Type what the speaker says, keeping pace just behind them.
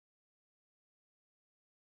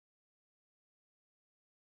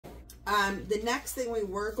The next thing we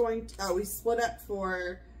were going to, we split up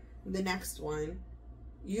for the next one.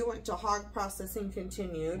 You went to Hog Processing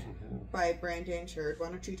Continued by Brand Insured. Why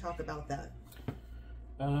don't you talk about that?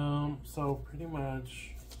 So pretty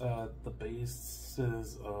much the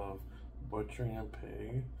basis of butchering a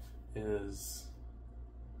pig is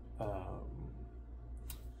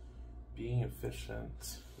being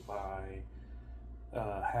efficient by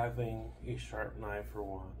having a sharp knife for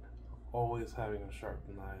one. Always having a sharp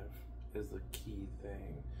knife is the key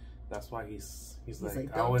thing. That's why he's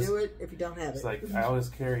like don't do it if you don't have it. It's like I always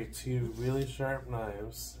carry 2 really sharp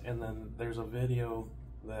knives, and then there's a video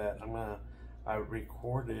that I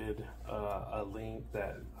recorded a link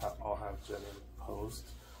that I'll have Jenny post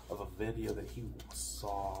of a video that he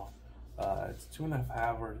saw. It's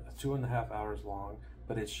 2.5 hours long,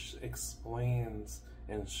 but it explains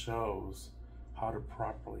and shows how to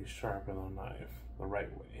properly sharpen a knife the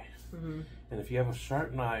right way. And if you have a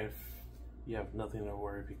sharp knife, you have nothing to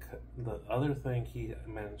worry, because the other thing he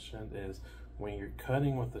mentioned is when you're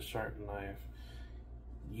cutting with a sharp knife,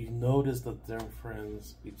 you notice the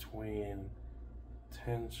difference between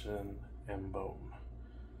tension and bone.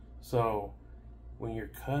 So when you're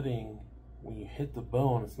cutting, when you hit the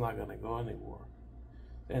bone, it's not going to go anywhere.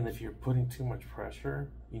 And if you're putting too much pressure,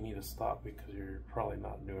 you need to stop because you're probably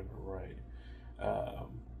not doing it right.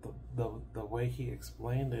 The way he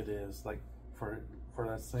explained it is like for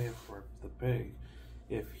let's say for the pig,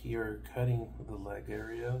 if you're cutting the leg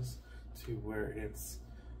areas to where it's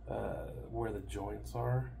where the joints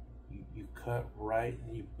are, you cut right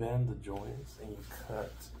and you bend the joints and you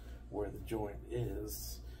cut where the joint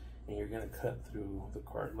is, and you're going to cut through the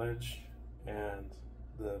cartilage and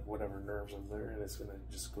the whatever nerves are there, and it's going to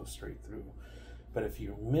just go straight through. But if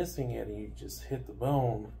you're missing it and you just hit the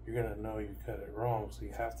bone, you're going to know you cut it wrong, so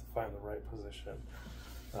you have to find the right position.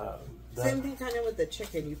 Same thing kind of with the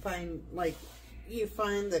chicken. You find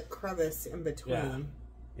the crevice in between.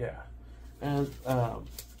 Yeah. And a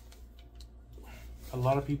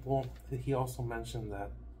lot of people, he also mentioned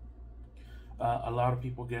that a lot of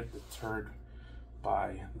people get deterred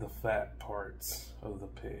by the fat parts of the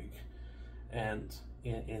pig, and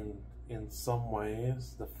in some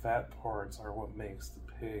ways the fat parts are what makes the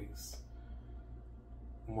pigs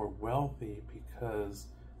more wealthy, because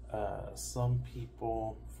some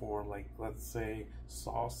people, for like let's say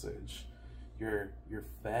sausage, your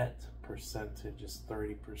fat percentage is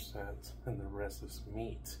 30% and the rest is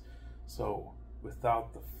meat. So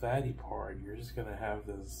without the fatty part, you're just gonna have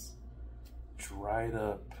this dried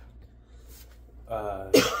up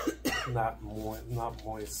not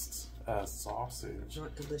moist sausage.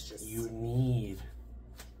 Not delicious. You need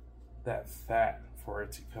that fat for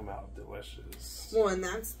it to come out delicious. Well, and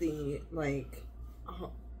that's the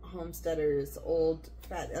Homesteaders old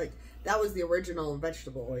fat, that was the original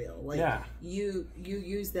vegetable oil. You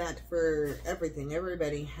use that for everything.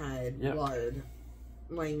 Everybody had lard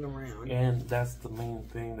laying around, and that's the main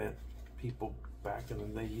thing that people back in the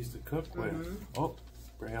day used to cook with. Oh,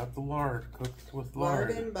 bring out the lard, cooked with lard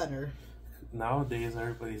and butter. Nowadays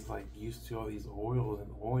everybody's like used to all these oils,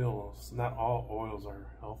 and oils, not all oils are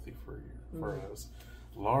healthy for us.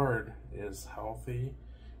 Lard is healthy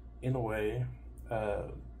in a way.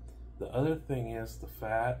 The other thing is the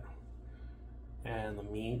fat and the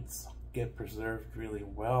meats get preserved really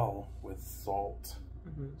well with salt.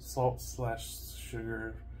 Salt /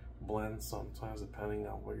 sugar blend sometimes, depending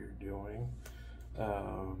on what you're doing.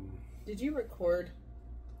 Did you record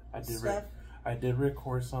stuff? I did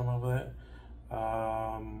record some of it.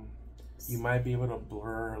 You might be able to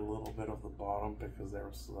blur a little bit of the bottom because there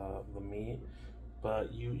was the meat,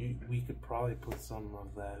 but we could probably put some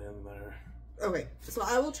of that in there. Okay, so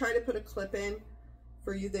I will try to put a clip in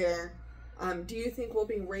for you there. Do you think we'll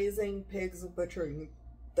be raising pigs and butchering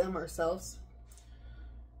them ourselves?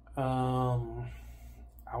 I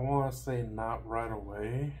want to say not right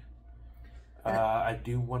away. I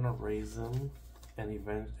do want to raise them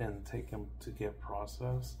and take them to get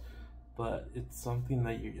processed, but it's something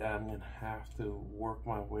that I'm gonna have to work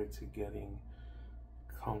my way to getting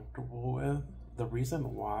comfortable with. The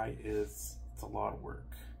reason why is it's a lot of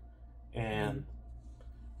work, and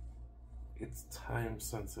it's time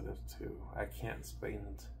sensitive too. I can't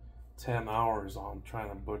spend 10 hours on trying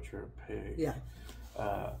to butcher a pig.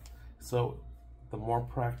 So the more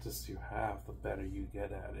practice you have, the better you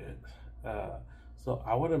get at it. So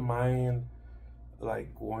I wouldn't mind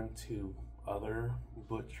like going to other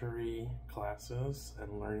butchery classes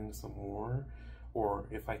and learning some more, or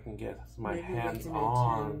if I can get my hands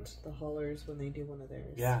on the haulers when they do one of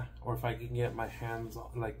theirs. Yeah, or if I can get my hands on,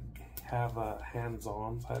 like have a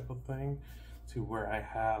hands-on type of thing to where I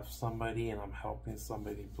have somebody and I'm helping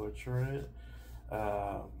somebody butcher it,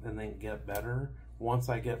 and then get better. Once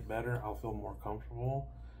I get better, I'll feel more comfortable.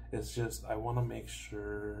 It's just, I want to make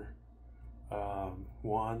sure,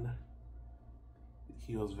 one,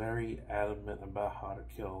 he was very adamant about how to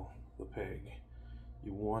kill the pig.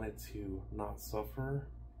 You want it to not suffer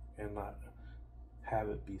and not have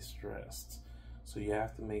it be stressed. So you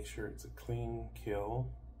have to make sure it's a clean kill.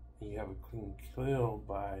 And you have a clean kill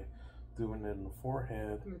by doing it in the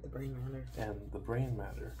forehead with the brain matter. And the brain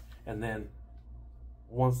matter. And then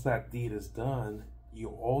once that deed is done, you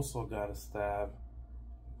also got to stab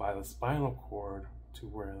by the spinal cord to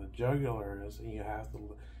where the jugular is, and you have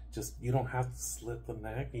to just, you don't have to slit the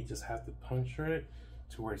neck, you just have to puncture it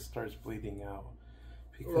to where it starts bleeding out.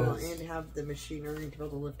 Because, and have the machinery to be able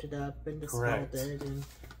to lift it up and to scald it. And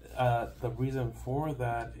the reason for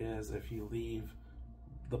that is if you leave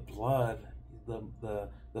the blood,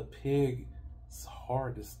 the pig's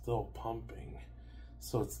heart is still pumping,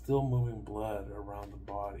 so it's still moving blood around the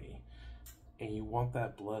body, and you want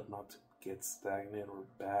that blood not to get stagnant or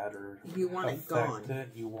bad or you want it gone.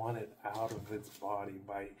 You want it out of its body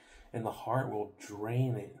and the heart will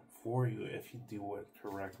drain it for you if you do it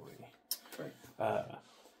correctly. Right.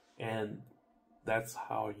 And that's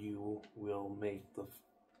how you will make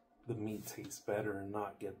the meat taste better and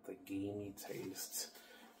not get the gamey taste.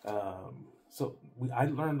 So I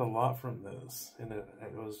learned a lot from this, and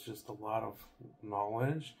it was just a lot of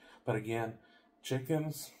knowledge. But again,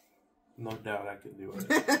 chickens, no doubt I could do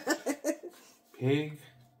it. Pig,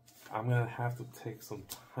 I'm going to have to take some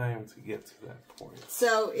time to get to that point.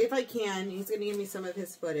 So if I can, he's going to give me some of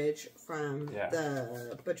his footage from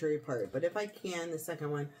the butchery part. But if I can, the second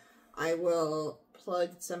one, I will plug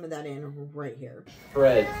some of that in right here.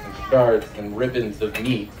 Shreds and shards and ribbons of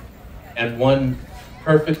meat, and one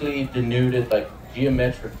perfectly denuded, like,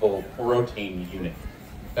 geometrical protein unit.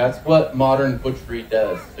 That's what modern butchery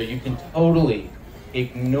does. So you can totally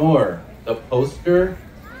ignore the poster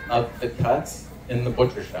of the cuts in the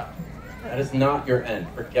butcher shop. That is not your end.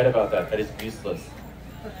 Forget about that. That is useless.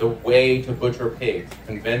 The way to butcher pigs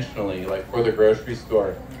conventionally, like for the grocery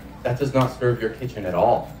store, that does not serve your kitchen at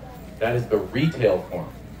all. That is the retail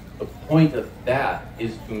form. The point of that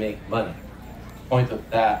is to make money. The point of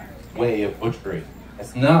that way of butchery.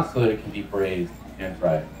 It's not so that it can be braised and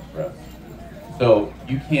fried and roasted. So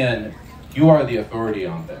you are the authority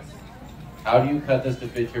on this. How do you cut this to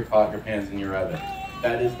fit your pot, your pans, and your oven?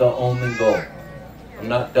 That is the only goal. I'm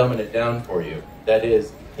not dumbing it down for you. That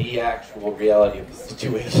is the actual reality of the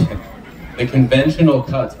situation. The conventional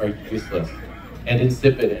cuts are useless and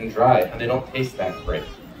insipid and dry, and they don't taste that great.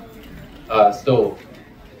 So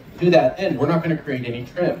to that end, we're not going to create any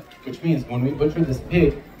trim, which means when we butcher this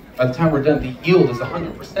pig, by the time we're done, the yield is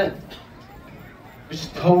 100%, which is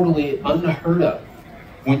totally unheard of.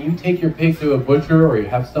 When you take your pig to a butcher or you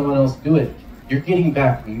have someone else do it, you're getting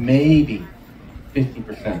back maybe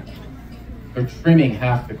 50%. They're trimming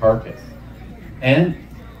half the carcass. And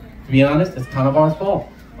to be honest, it's kind of our fault.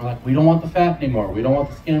 We're like, we don't want the fat anymore. We don't want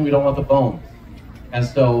the skin. We don't want the bones. And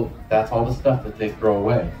so that's all the stuff that they throw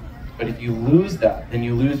away. But if you lose that, then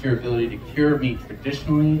you lose your ability to cure meat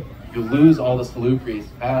traditionally. You lose all the salubrious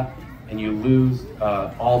fat, and you lose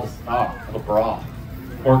all the stock of a broth.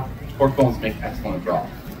 Pork bones make excellent broth.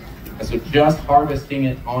 And so just harvesting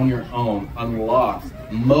it on your own unlocks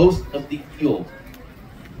most of the yield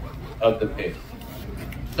of the pig.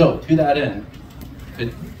 So to that end,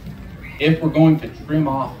 if we're going to trim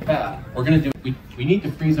off fat, we need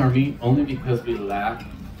to freeze our meat only because we lack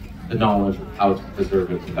the knowledge of how to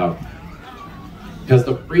preserve it without. Because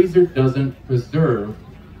the freezer doesn't preserve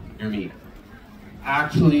your meat.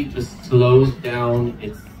 Actually just slows down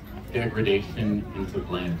its degradation into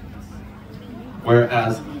blandness.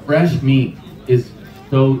 Whereas fresh meat is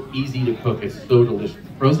so easy to cook, it's so delicious.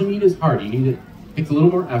 Frozen meat is hard, it takes a little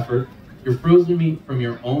more effort. Your frozen meat from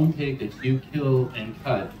your own pig that you kill and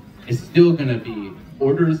cut is still gonna be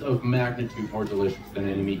orders of magnitude more delicious than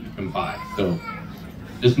any meat you can buy. So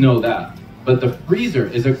just know that. But the freezer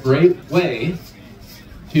is a great way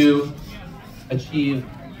to achieve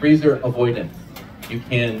freezer avoidance. You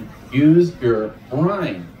can use your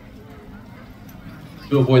brine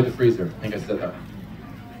to avoid the freezer. I think I said that.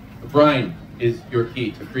 The brine is your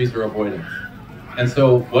key to freezer avoidance. And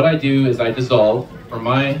so what I do is I dissolve. For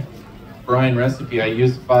my brine recipe, I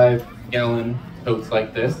use 5-gallon totes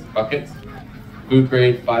like this, buckets, food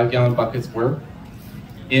grade 5-gallon buckets worth.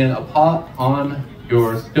 In a pot on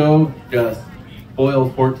your stove, just boil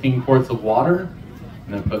 14 quarts of water,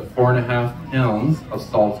 and then put 4.5 pounds of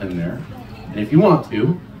salt in there. And if you want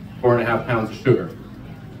to, 4.5 pounds of sugar,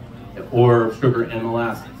 or sugar and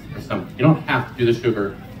molasses. or something. You don't have to do the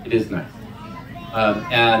sugar. It is nice.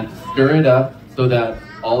 And stir it up so that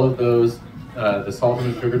all of those, the salt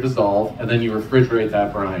and the sugar dissolve, and then you refrigerate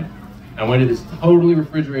that brine. And when it is totally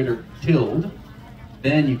refrigerator chilled,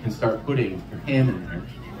 then you can start putting your ham in there,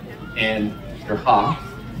 and your hops,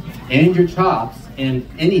 and your chops, and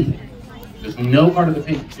anything. There's no part of the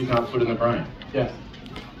pig you cannot put in the brine. Yes.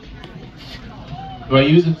 Do I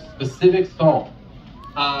use a specific salt?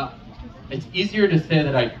 It's easier to say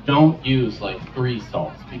that I don't use like 3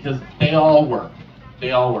 salts because they all work.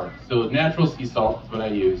 They all work. So natural sea salt is what I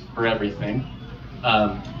use for everything.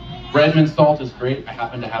 Redmond salt is great. I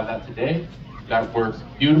happen to have that today. That works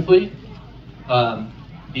beautifully.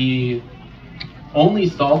 The only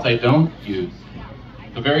salt I don't use,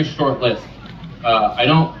 a very short list. I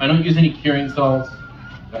don't use any curing salts.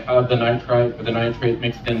 I have the nitrite or the nitrate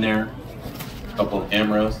mixed in there. A couple of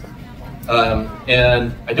Amros.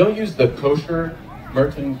 And I don't use the kosher,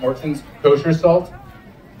 Morton's kosher salt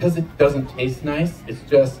because it doesn't taste nice. It's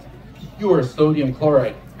just pure sodium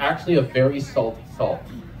chloride. Actually a very salty salt.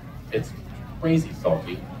 It's crazy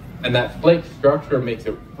salty. And that flake structure makes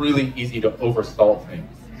it really easy to over salt things,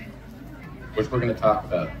 which we're gonna talk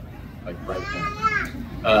about like right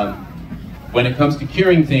now. When it comes to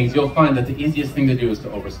curing things, you'll find that the easiest thing to do is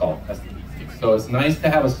to over salt. That's the easiest. So it's nice to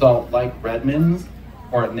have a salt like Redmond's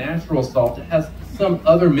or a natural salt that has some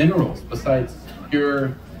other minerals besides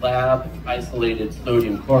pure lab isolated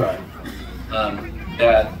sodium chloride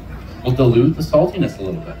that will dilute the saltiness a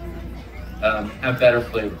little bit, have better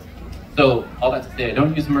flavor. So all that to say, I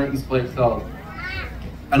don't use Merton's flake salt.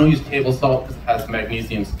 I don't use table salt because it has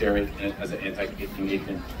magnesium stearate in it as an anti-caking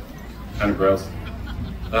agent. Kind of gross.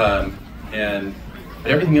 But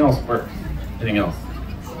everything else works. Anything else?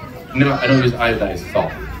 No, I don't use iodized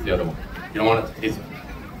salt. The other one. You don't want it to taste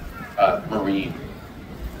marine.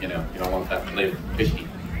 You know, you don't want that flavor, fishy,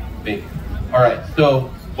 big. All right. So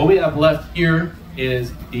what we have left here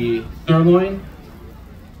is the sirloin.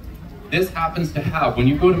 This happens to have, when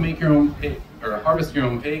you go to make your own pig or harvest your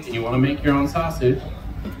own pig, and you want to make your own sausage,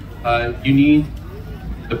 you need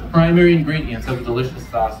the primary ingredients of a delicious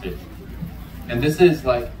sausage. And this is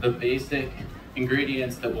like the basic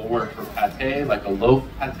ingredients that will work for pate, like a loaf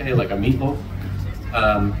pate, like a meatloaf,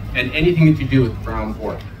 and anything that you do with ground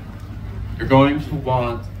pork. You're going to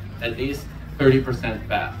want at least 30%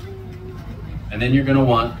 fat. And then you're going to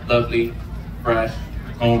want lovely, fresh,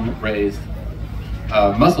 home-raised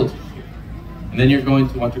muscle tissue. And then you're going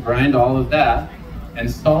to want to grind all of that and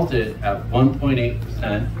salt it at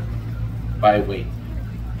 1.8% by weight.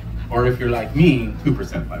 Or if you're like me,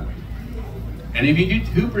 2% by weight. And if you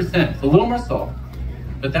do 2%, it's a little more salt,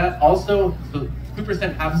 but that also, so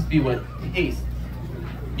 2% happens to be what tastes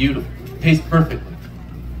beautiful, tastes perfectly.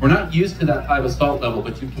 We're not used to that high of a salt level,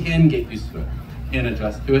 but you can get used to it, you can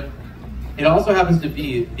adjust to it. It also happens to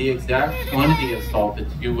be the exact quantity of salt that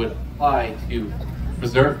you would apply to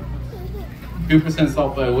preserve. 2%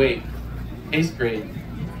 salt by weight tastes great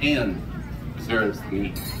and preserves the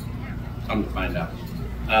meat, come to find out.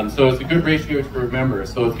 So it's a good ratio to remember.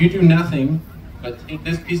 So if you do nothing but take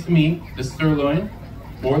this piece of meat, the sirloin,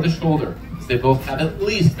 or the shoulder, because they both have at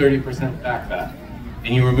least 30% back fat,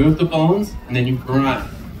 and you remove the bones, and then you grind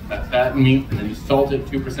that fat and meat, and then you salt it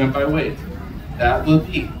 2% by weight, that will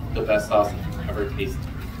be the best sausage you've ever tasted.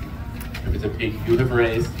 If it's a pig you have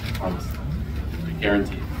raised, honestly,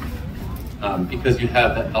 guaranteed. Because you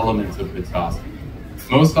have the elements of good sausage.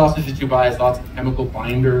 Most sausage that you buy has lots of chemical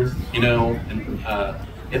binders, you know, and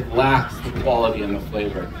it lacks the quality and the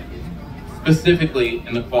flavor. Specifically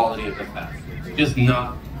in the quality of the fat. It's just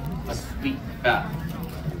not a sweet fat.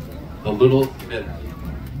 A little bitter.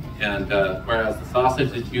 And whereas the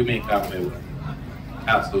sausage that you make that way with,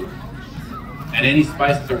 absolutely. And any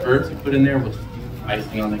spices or herbs you put in there will just be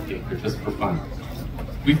icing on the cake. They're just for fun.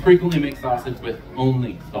 We frequently make sausage with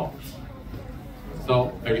only salt.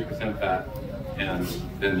 Salt, 30% fat, and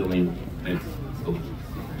then the lean. It's delicious.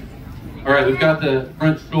 All right, we've got the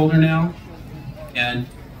front shoulder now, and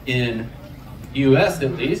in the US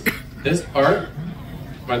at least, this part,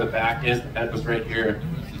 where the back is, the head was right here.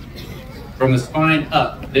 From the spine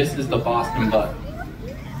up, this is the Boston butt.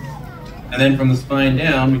 And then from the spine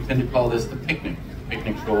down, we tend to call this the picnic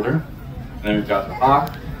shoulder. And then we've got the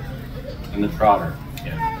hock and the trotter.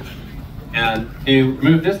 Yeah. And to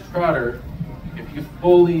remove this trotter, if you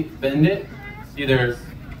fully bend it, see there's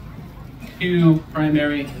 2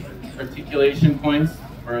 primary articulation points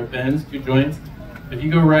where it bends, 2 joints. If you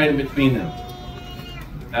go right in between them,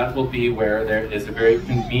 that will be where there is a very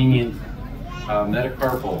convenient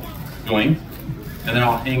metacarpal joint. And then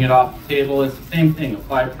I'll hang it off the table. It's the same thing.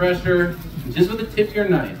 Apply pressure, and just with the tip of your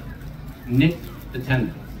knife, nick the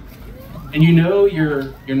tendon. and you know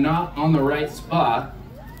you're not on the right spot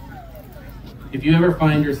if you ever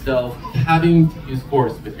find yourself having to use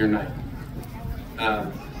force with your knife.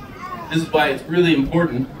 This is why it's really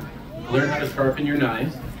important to learn how to sharpen your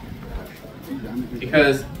knives,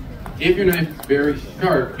 because if your knife is very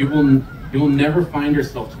sharp, you will never find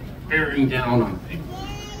yourself bearing down on things.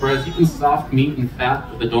 Whereas even soft meat and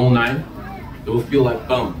fat with a dull knife, it will feel like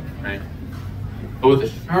bone, right? But with a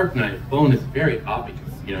sharp knife, bone is very obvious.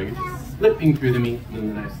 You know, you're just slipping through the meat and then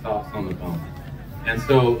the knife stops on the bone. And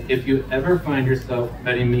so if you ever find yourself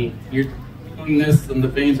cutting meat, you're doing this and the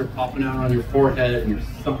veins are popping out on your forehead and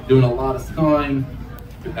you're doing a lot of sawing,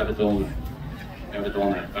 you have a dull knife. You have a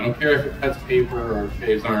dull knife. I don't care if it cuts paper or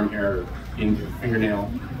shaves arm hair or into your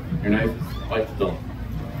fingernail, your knife is quite dull.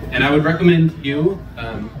 And I would recommend to you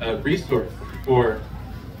a resource for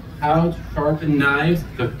how to sharpen knives.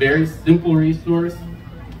 It's a very simple resource.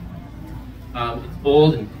 It's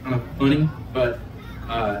old and kind of funny, but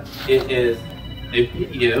it is a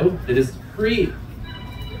video that is free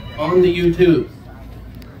on the YouTube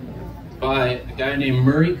by a guy named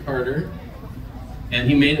Murray Carter, and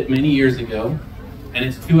he made it many years ago, and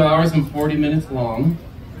it's 2 hours and 40 minutes long.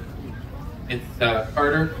 It's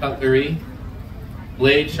Carter Cutlery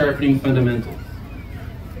Blade Sharpening Fundamentals.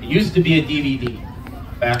 It used to be a DVD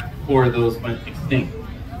back before those went extinct.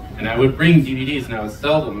 And I would bring DVDs and I would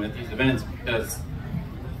sell them at these events because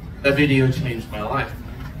that video changed my life.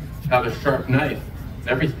 To have a sharp knife, it's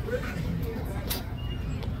everything.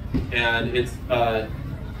 And it's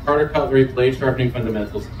Carter Cutlery Blade Sharpening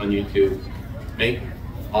Fundamentals on YouTube. Make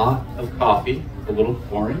a lot of coffee. It's a little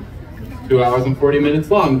boring. 2 hours and 40 minutes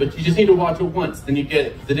long, but you just need to watch it once, then you get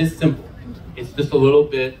it, because it is simple. It's just a little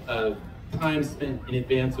bit of time spent in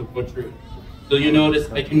advance of butchery. So you notice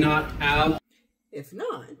I do not have... If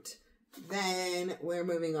not, then we're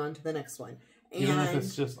moving on to the next one. And even if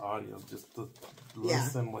it's just audio, just to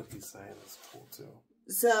listen what he's saying is cool too.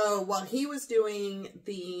 So while he was doing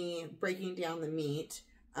the breaking down the meat,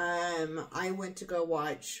 I went to go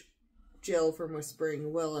watch Jill from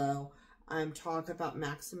Whispering Willow talk about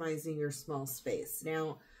maximizing your small space.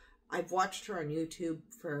 Now, I've watched her on YouTube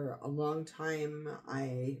for a long time.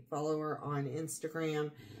 I follow her on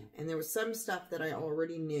Instagram, and there was some stuff that I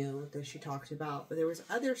already knew that she talked about, but there was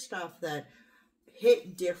other stuff that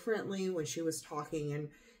hit differently when she was talking.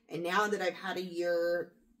 And now that I've had a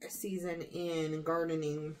season in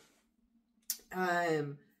gardening,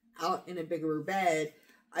 out in a bigger bed,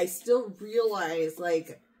 I still realize,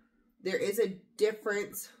 like, there is a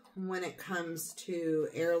difference when it comes to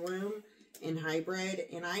heirloom and hybrid,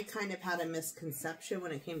 and I kind of had a misconception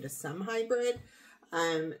when it came to some hybrid,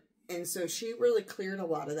 and so she really cleared a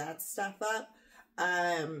lot of that stuff up,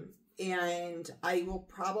 and I will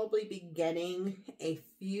probably be getting a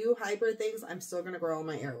few hybrid things. I'm still going to grow all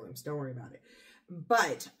my heirlooms, don't worry about it,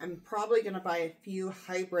 but I'm probably going to buy a few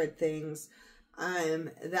hybrid things.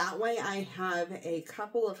 That way I have a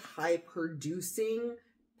couple of high producing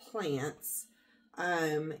plants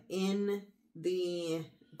in the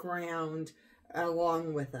ground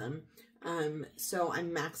along with them. So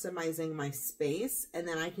I'm maximizing my space, and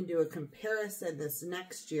then I can do a comparison this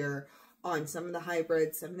next year on some of the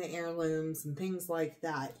hybrids, some of the heirlooms and things like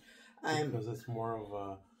that. Because it's more of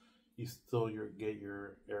a, you still get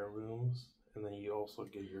your heirlooms, and then you also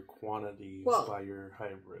get your quantity by your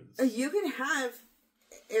hybrids. You can have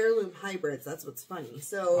heirloom hybrids. That's what's funny.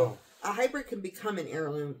 So a hybrid can become an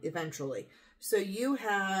heirloom eventually. So you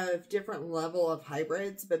have different level of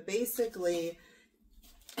hybrids, but basically,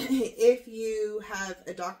 if you have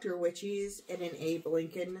a Dr. Witchy's and an Abe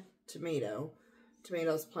Lincoln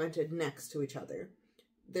tomatoes planted next to each other,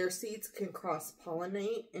 their seeds can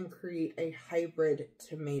cross-pollinate and create a hybrid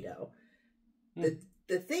tomato.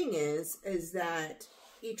 The thing is that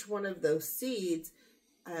each one of those seeds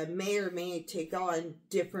may or may take on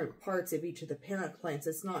different parts of each of the parent plants.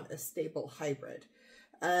 It's not a stable hybrid.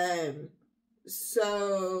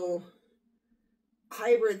 So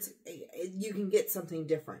hybrids, you can get something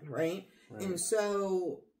different, right? And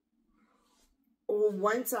so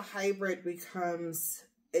once a hybrid becomes,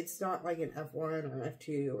 it's not like an F1 or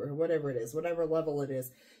F2 or whatever it is, whatever level it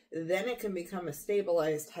is, then it can become a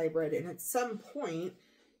stabilized hybrid. And at some point,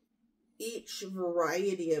 each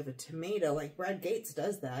variety of a tomato, like Brad Gates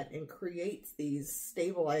does that and creates these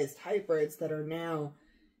stabilized hybrids that are now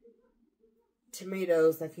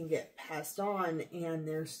tomatoes that can get passed on, and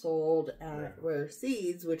they're sold at Rare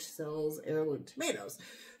Seeds, which sells heirloom tomatoes.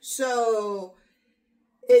 So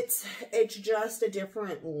it's just a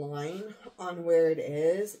different line on where it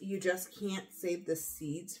is. You just can't save the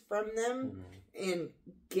seeds from them and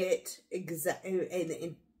get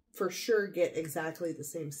and for sure get exactly the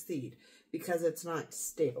same seed because it's not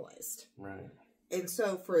stabilized. Right. And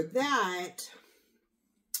so for that,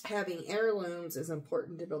 having heirlooms is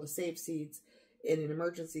important to be able to save seeds in an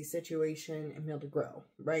emergency situation and be able to grow,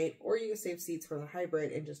 right? Or you can save seeds for the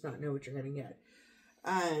hybrid and just not know what you're going to get.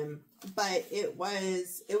 But it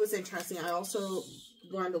was interesting. I also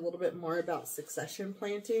learned a little bit more about succession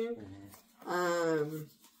planting.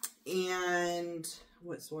 And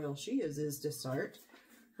what soil she uses to start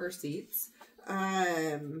her seeds.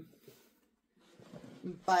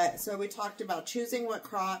 But so we talked about choosing what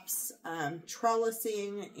crops,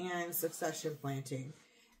 trellising, and succession planting.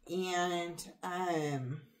 And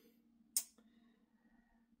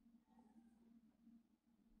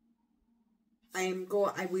I'm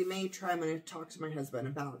going to talk to my husband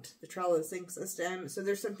about the trellising system. So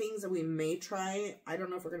there's some things that we may try. I don't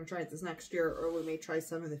know if we're going to try it this next year or we may try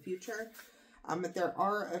some in the future. But there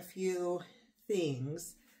are a few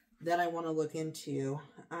things that I want to look into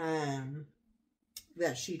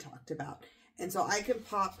that she talked about. And so I can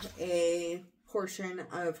pop a portion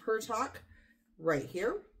of her talk right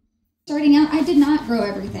here. Starting out, I did not grow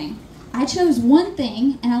everything. I chose one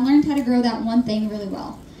thing, and I learned how to grow that one thing really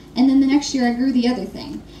well. And then the next year, I grew the other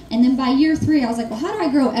thing. And then by year 3, I was like, well, how do I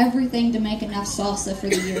grow everything to make enough salsa for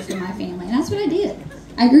the year for my family? And that's what I did.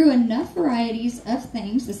 I grew enough varieties of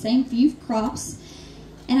things, the same few crops,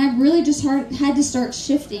 and I really just had to start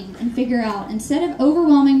shifting and figure out, instead of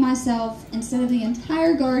overwhelming myself, instead of the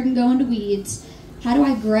entire garden going to weeds, how do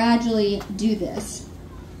I gradually do this?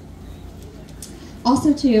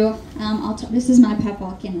 Also, too, this is my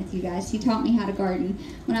Papa Kenneth, you guys. He taught me how to garden.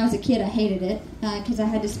 When I was a kid, I hated it because I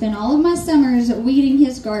had to spend all of my summers weeding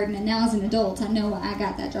his garden, and now as an adult, I know why I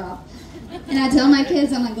got that job. And I tell my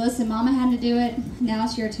kids, I'm like, listen, Mama had to do it. Now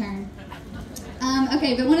it's your turn.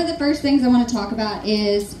 Okay, but one of the first things I want to talk about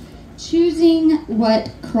is choosing what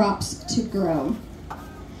crops to grow.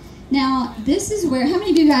 Now, this is where, how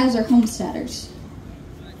many of you guys are homesteaders?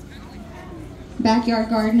 Backyard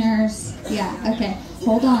gardeners? Yeah, okay.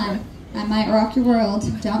 Hold on. I might rock your world.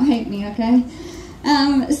 Don't hate me, okay?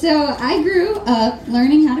 So I grew up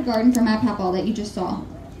learning how to garden from my papa that you just saw.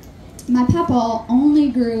 My papa only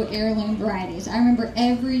grew heirloom varieties. I remember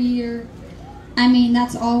every year, I mean,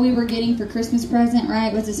 that's all we were getting for Christmas present,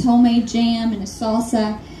 right? Was his homemade jam and his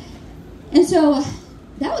salsa. And so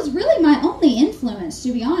that was really my only influence,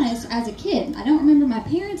 to be honest, as a kid. I don't remember my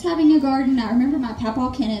parents having a garden. I remember my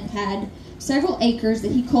papa Kenneth had several acres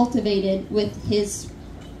that he cultivated with his,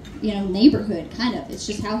 neighborhood, kind of. It's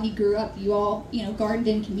just how he grew up. You all, gardened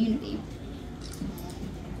in community.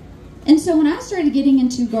 And so when I started getting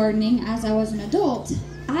into gardening as I was an adult,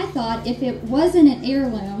 I thought if it wasn't an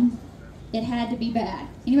heirloom, it had to be bad.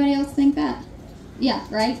 Anybody else think that? Yeah,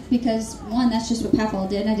 right? Because, one, that's just what Papa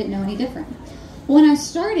did, and I didn't know any different. When I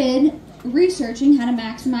started researching how to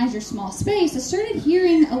maximize your small space, I started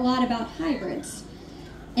hearing a lot about hybrids.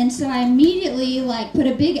 And so I immediately, put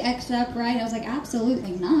a big X up, right? I was like,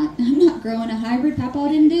 absolutely not. I'm not growing a hybrid. Papa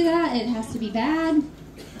didn't do that. It has to be bad.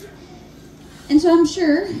 And so I'm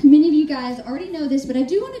sure many of you guys already know this, but I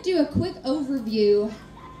do want to do a quick overview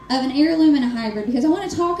of an heirloom and a hybrid because I want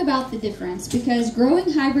to talk about the difference, because growing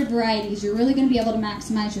hybrid varieties, you're really going to be able to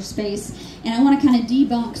maximize your space, and I want to kind of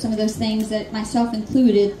debunk some of those things that myself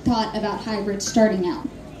included thought about hybrids starting out.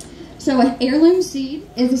 So an heirloom seed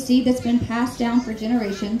is a seed that's been passed down for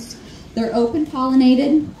generations. They're open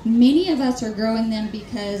pollinated. Many of us are growing them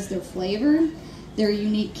because their flavor, their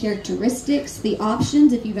unique characteristics, the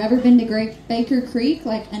options. If you've ever been to Baker Creek,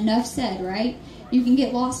 enough said, right? You can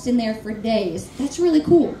get lost in there for days. That's really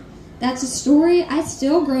cool. That's a story. I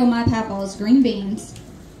still grow my papa's green beans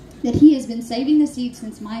that he has been saving the seeds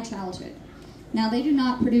since my childhood. Now, they do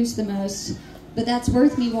not produce the most, but that's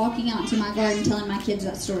worth me walking out into my garden telling my kids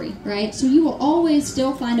that story, right? So you will always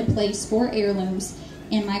still find a place for heirlooms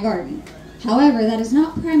in my garden. However, that is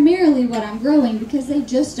not primarily what I'm growing because they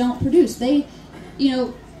just don't produce. They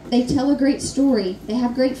tell a great story. They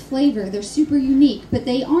have great flavor. They're super unique, but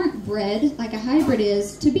they aren't bred like a hybrid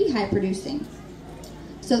is to be high producing.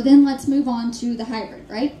 So then let's move on to the hybrid,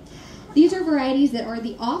 right? These are varieties that are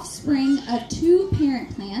the offspring of 2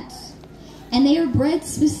 parent plants, and they are bred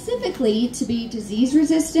specifically to be disease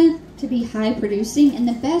resistant, to be high producing, and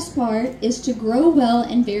the best part is to grow well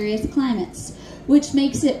in various climates, which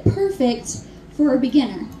makes it perfect for a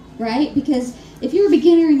beginner, right? Because if you're a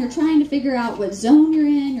beginner and you're trying to figure out what zone you're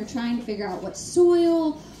in, you're trying to figure out what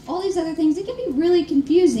soil, all these other things, it can be really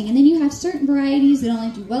confusing. And then you have certain varieties that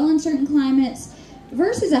only do well in certain climates.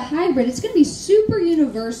 Versus a hybrid, it's going to be super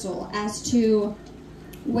universal as to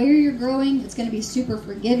where you're growing. It's going to be super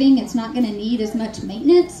forgiving. It's not going to need as much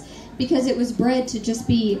maintenance because it was bred to just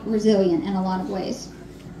be resilient in a lot of ways.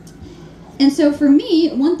 And so for me,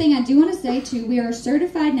 one thing I do want to say too, we are a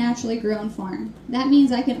certified naturally grown farm. That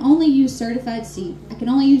means I can only use certified seed. I can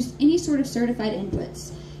only use any sort of certified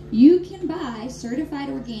inputs. You can buy certified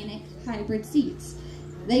organic hybrid seeds.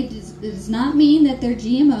 It does not mean that they're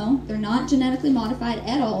GMO. They're not genetically modified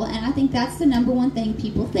at all, and I think that's the number one thing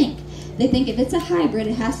people think. They think if it's a hybrid,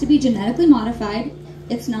 it has to be genetically modified.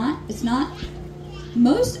 It's not. It's not.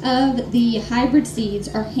 Most of the hybrid seeds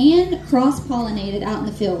are hand cross-pollinated out in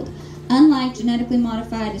the field. Unlike genetically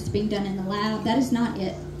modified, it's being done in the lab. That is not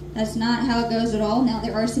it. That's not how it goes at all. Now,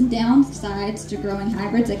 there are some downsides to growing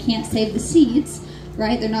hybrids. I can't save the seeds,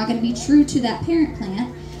 right? They're not going to be true to that parent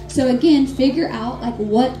plant. So again, figure out like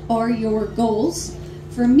what are your goals.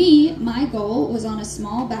 For me, my goal was on a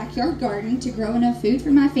small backyard garden to grow enough food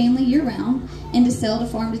for my family year round and to sell to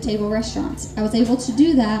farm-to-table restaurants. I was able to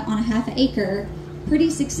do that on a half an acre pretty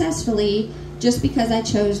successfully just because I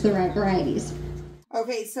chose the right varieties.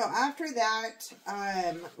 Okay, so after that,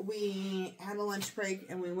 we had a lunch break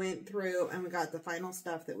and we went through and we got the final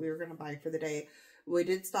stuff that we were going to buy for the day. We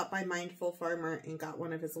did stop by Mindful Farmer and got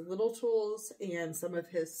one of his little tools and some of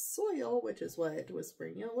his soil, which is what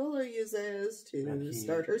Whispering Willow uses to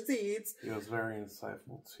start her seeds. He was very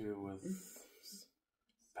insightful too with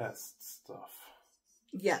pest stuff.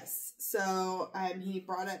 Yes, so he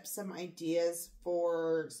brought up some ideas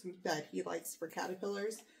for something that he likes for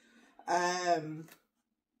caterpillars.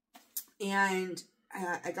 And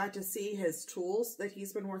I got to see his tools that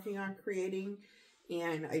he's been working on creating,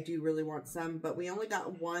 and I do really want some, but we only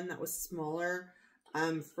got one that was smaller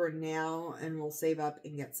for now, and we'll save up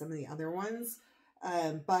and get some of the other ones.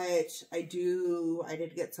 But I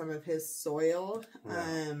did get some of his soil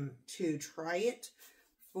to try it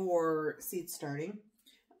for seed starting.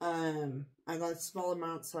 I got a small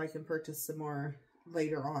amount so I can purchase some more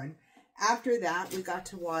later on. After that, we got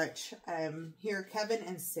to watch, hear Kevin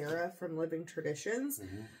and Sarah from Living Traditions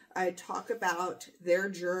talk about their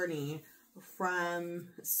journey from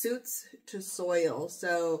suits to soil.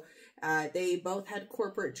 So they both had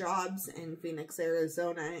corporate jobs in Phoenix,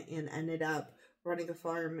 Arizona, and ended up running a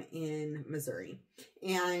farm in Missouri.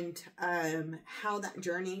 And how that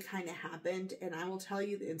journey kind of happened. And I will tell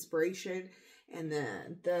you the inspiration and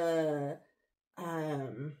the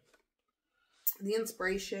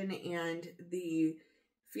inspiration and the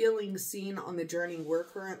feelings seen on the journey we're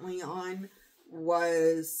currently on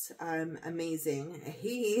was amazing.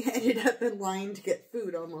 He ended up in line to get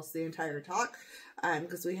food almost the entire talk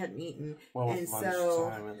because we hadn't eaten. Well, and so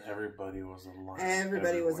and everybody was in line.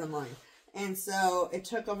 Everybody was in line. And so it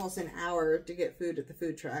took almost an hour to get food at the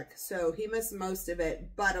food truck. So he missed most of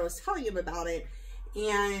it, but I was telling him about it.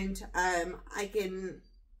 And I'm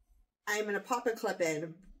going to pop a clip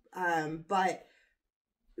in, but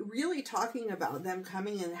really talking about them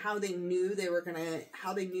coming and how they knew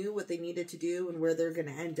how they knew what they needed to do and where they're going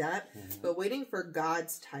to end up, but waiting for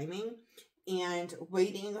God's timing and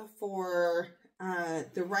waiting for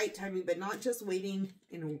the right timing, but not just waiting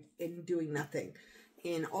and doing nothing.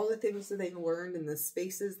 And all the things that they learned and the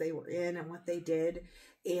spaces they were in and what they did,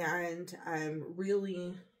 and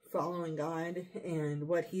really following God and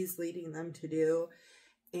what he's leading them to do.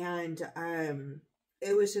 And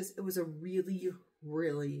it was a really,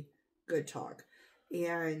 really good talk.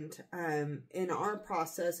 And in our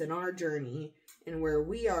process, in our journey, and where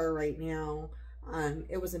we are right now,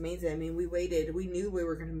 it was amazing. I mean, we knew we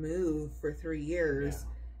were going to move for 3 years. Yeah.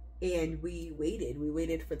 And we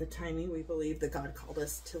waited for the timing we believed that God called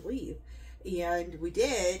us to leave. And we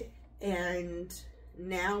did. And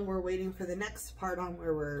now we're waiting for the next part on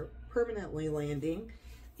where we're permanently landing.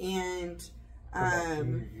 And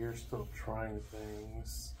you're still trying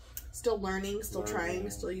things. Still learning, still trying,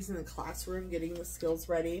 still using the classroom, getting the skills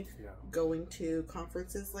ready, going to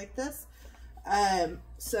conferences like this.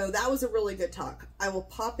 So that was a really good talk. I will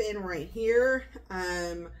pop in right here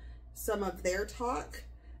some of their talk.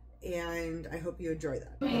 And I hope you enjoy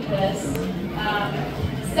that. This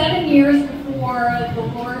 7 years before the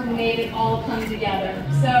Lord made it all come together.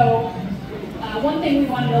 So one thing we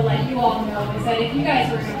wanted to let you all know is that if you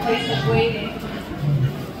guys are in a place of waiting,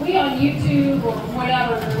 we on YouTube or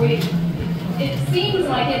whatever, it seems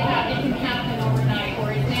like it can happen overnight,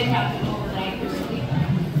 or it did happen overnight this week.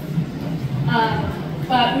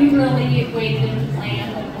 But we really waited and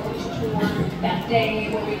planned and worked toward that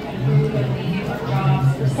day where we can move and leave our jobs.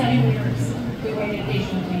 For 7 years, we waited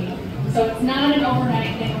patiently. So it's not an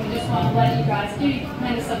overnight thing. We just want to let you guys give you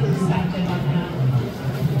kind of some perspective on that.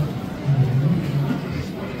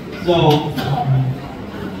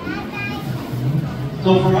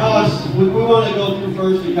 So for us, we want to go through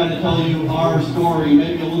first and kind of tell you our story,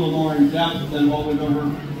 maybe a little more in depth than what we've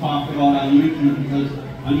ever talked about on YouTube, because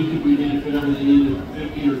on YouTube we didn't fit everything into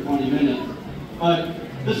 15 or 20 minutes. But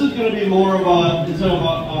this is going to be more of a, instead of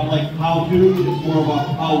like how-to, it's more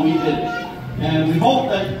about how we did it. And we hope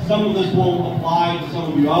that some of this will apply to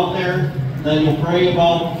some of you out there, that you'll pray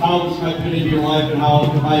about how this might fit into your life and how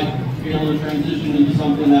it might be able to transition into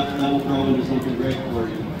something that will grow into something great for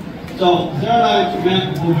you. So Sarah and I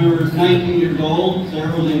met when we were 19 years old.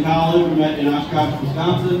 Sarah was in college. We met in Oshkosh,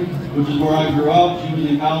 Wisconsin, which is where I grew up. She was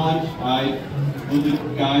in college. I was the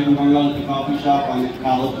guy who hung out at the coffee shop on the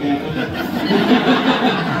college campus.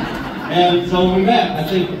 And so we met. I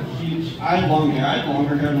think I had long hair. I had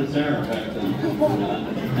longer hair than Sarah back then.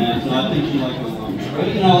 And so I think she liked my long hair. But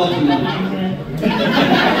you know, I'll let you know.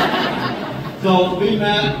 So we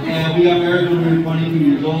met and we got married when we were 22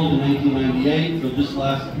 years old in 1998. So just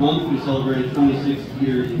last month we celebrated 26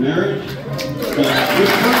 years of marriage. So we're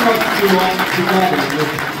pretty much together,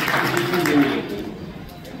 which is amazing.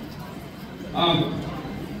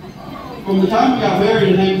 From the time we got married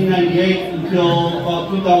in 1998 until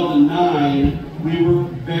about 2009, we were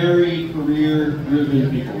very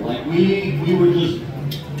career-driven people. Like we were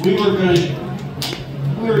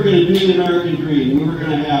gonna do the American dream. We were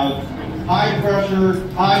gonna have high pressure,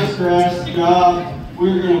 high stress jobs. We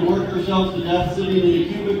were going to work ourselves to death sitting in a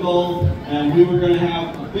cubicle, and we were going to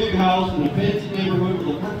have a big house in a fancy neighborhood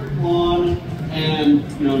with a perfect lawn, and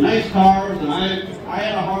nice cars. And I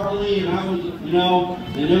had a Harley, and I was,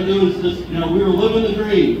 and it was just, we were living the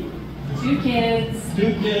dream. 2 kids.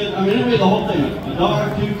 2 kids. I mean, it was the whole thing. A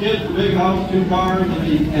daughter, 2 kids, a big house, 2 cars. I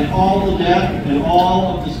mean, and all the debt and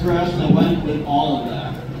all of the stress that went with all of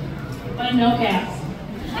that. But no cats.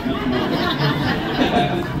 We're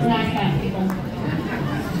not cat people.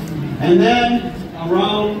 And then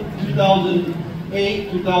around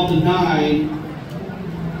 2008, 2009,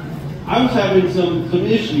 I was having some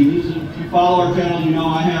issues. If you follow our channel, you know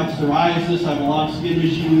I have psoriasis, I have a lot of skin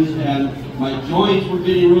issues, and my joints were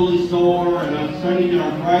getting really sore, and I was starting to get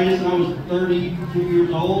arthritis, and I was 32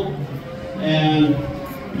 years old. And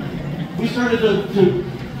we started to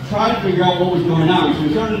try to figure out what was going on. So we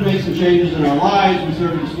started to make some changes in our lives. We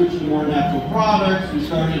started to switch to more natural products. We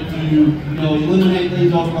started to, eliminate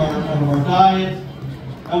things out of our diets.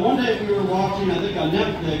 And one day we were watching, I think on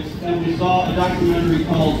Netflix, and we saw a documentary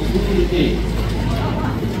called Gluten-Free.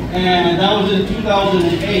 And that was in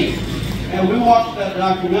 2008. And we watched that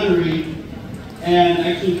documentary, and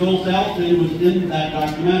actually Joel Salatin was in that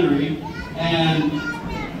documentary. And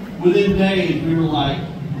within days, we were like,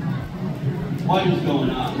 what is going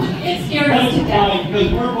on? It scared us to death.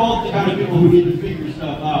 Because we're both the kind of people who need to figure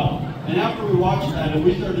stuff out. And after we watched that, and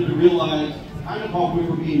we started to realize kind of how we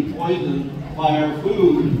were being poisoned by our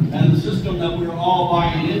food and the system that we were all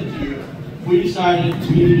buying into, we decided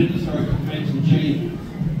we needed to start to make some changes.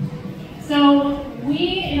 So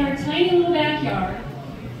we, in our tiny little backyard,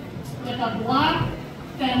 with a block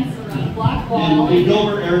fence around a block wall. In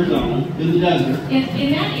Dover, Arizona, in the desert.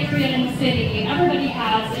 In that area in the city, everybody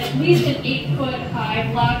has at least an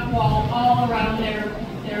 8-foot-high block wall all around their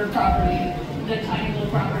property, the tiny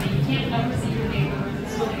little property. You can't ever see your neighbors.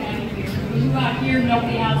 It's really kind of weird. When you go out here,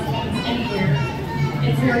 nobody has a fence anywhere.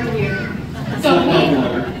 It's very weird.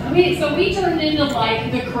 So we turned into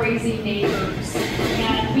like the crazy neighbors,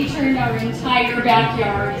 and we turned our entire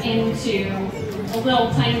backyard into a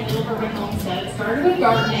little tiny little urban homestead. It started with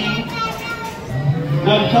gardening.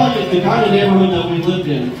 Now to tell you the kind of neighborhood that we lived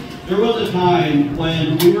in, there was a time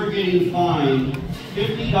when we were getting fined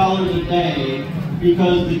 $50 a day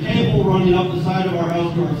because the cable running up the side of our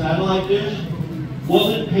house to our satellite dish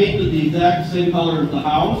wasn't painted the exact same color as the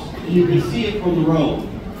house, and you could see it from the road.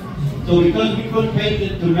 So because we couldn't paint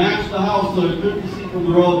it to match the house so it couldn't see from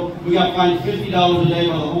the road, we got fined $50 a day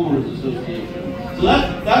by the homeowners association. So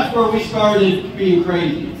that's where we started being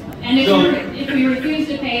crazy. And if we refused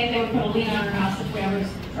to pay it, they would put a lien on our house if we ever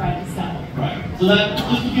tried to sell it. Right. So that,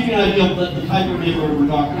 just to give you an idea of the type of neighborhood we're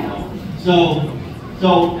talking about.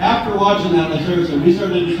 So after watching that, like Sarah said, we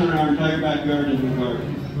started to turn our entire backyard into a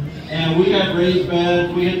garden. And we had raised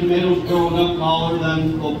beds, we had tomatoes growing up taller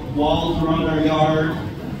than the walls around our yard.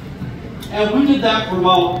 And we did that for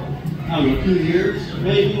about, 2 years,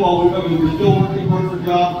 maybe, while we were still working corporate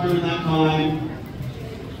jobs during that time.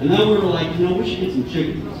 And then we were like, we should get some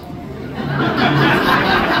chickens.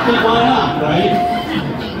 Because why not, right?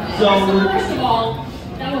 So first of all,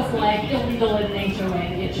 that was like illegal in an HOA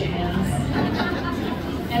to get chickens.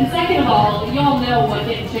 And second of all, y'all know what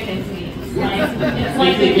getting chickens means. It's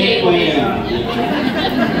like the gateway drug.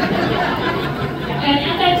 And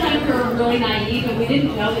at that time we were really naive and we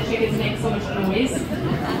didn't know that chickens make so much noise.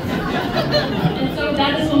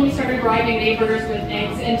 start bribing neighbors with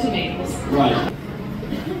eggs and tomatoes. Right.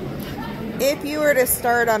 If you were to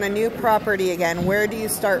start on a new property again, where do you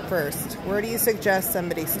start first? Where do you suggest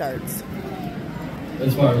somebody starts?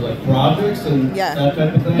 As far as like projects and that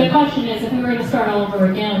type of thing? The question is, if we were to start all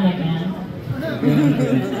over again,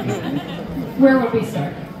 where would we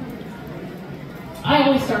start? I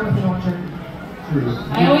always start with an orchard. True.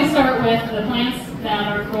 I always start with the plants that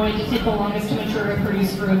are going to take the longest to mature and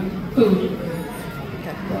produce food.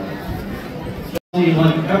 See,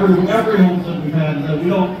 like every homestead we've had, that we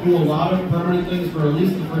don't do a lot of permanent things for at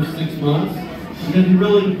least the first 6 months, because you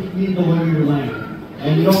really need to learn your land.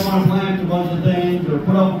 And you don't want to plant a bunch of things or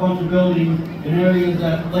put up a bunch of buildings in areas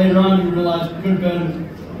that later on you realize could have been,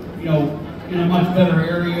 you know, in a much better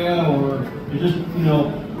area, or it just, you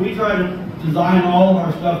know, we try to design all of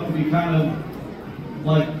our stuff to be kind of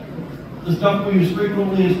like the stuff we use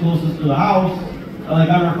frequently is closest to the house. Like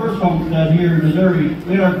on our first homestead here in Missouri,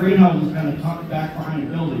 we had our greenhouses kind of tucked back behind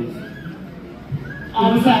the buildings. It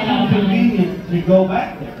was just inconvenient to go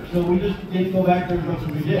back there, so we just didn't go back there as much as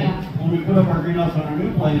we did. Yeah. When we put up our greenhouse on our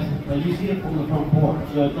new place, you see it from the front porch,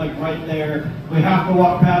 so it's like right there. We have to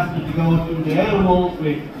walk past it to go to the animals.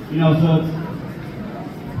 You know, so it's.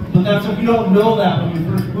 But that's if you don't know that when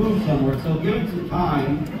you first move somewhere. So give it some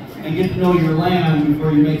time and get to know your land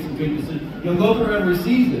before you make some big decisions. You'll go through every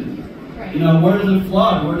season. Right. You know, where does it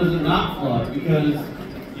flood? Where does it not flood? Because,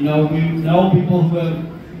 you know, we know people who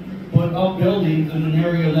have put up buildings in an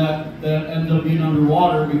area that ends up being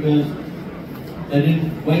underwater because they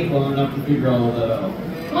didn't wait long enough to figure all of that out.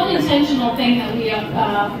 One intentional thing that we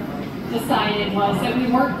decided was that we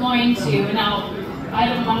weren't going to, and now I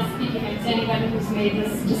don't want to speak against anybody who's made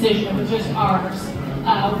this decision, it was just ours.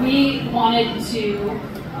 We wanted to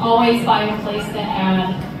always buy a place that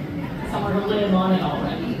had somewhere to live on it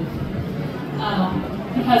already.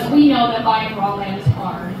 Because we know that buying raw land is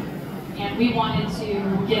hard. And we wanted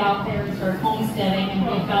to get out there and start homesteading, and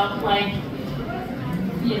we felt like,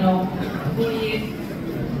 you know, we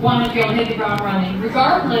wanted to go and hit the ground running,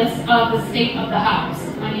 regardless of the state of the house.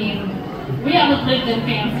 I mean, we haven't lived in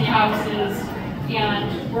fancy houses,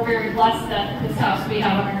 and we're very blessed that this house we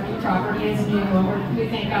have on our new property is new, and we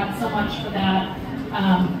thank God so much for that.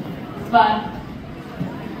 But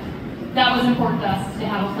that was important to us, to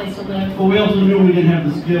have a place to live. But we also knew we didn't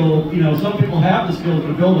have the skill. You know, some people have the skills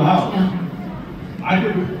to build a house. Yeah. I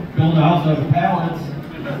could build a house out of pallets,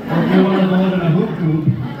 or if you wanted to live in a hoop coop.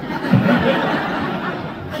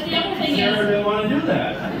 But the other thing Sarah is, didn't want to do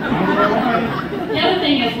that. I don't know why. the other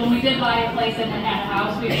thing is, when we did buy a place and it had a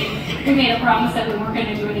house, we made a promise that we weren't going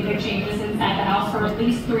to do any big changes inside the house for at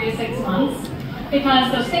least 3 to 6 months.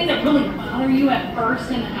 Because those things that really bother you at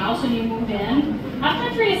first in the house when you move in,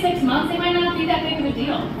 after 3 to 6 months, they might not be that big of a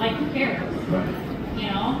deal. Like, who cares? You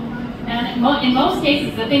know? And in most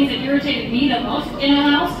cases, the things that irritated me the most in a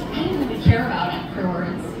house, I didn't really care about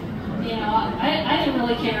afterwards. You know, I didn't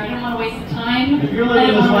really care. I didn't want to waste the time. If you're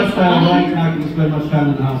living this lifestyle, right, you're not going to spend much time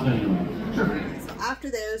in the house anyway. Sure. So after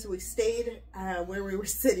theirs, we stayed where we were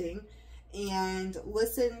sitting and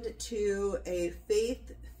listened to a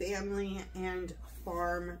faith, family, and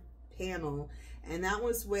farm panel. And that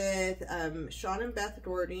was with Sean and Beth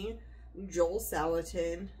Doherty, Joel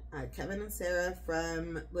Salatin, Kevin and Sarah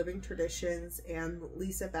from Living Traditions, and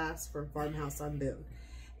Lisa Bass from Farmhouse on Boone.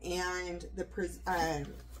 And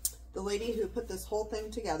the lady who put this whole thing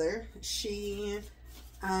together, she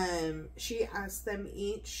asked them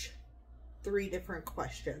each 3 different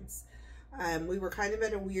questions. We were kind of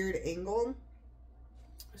at a weird angle,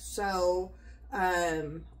 so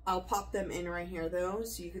I'll pop them in right here though,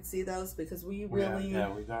 so you can see those, because we really...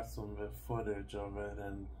 Yeah, we got some footage of it,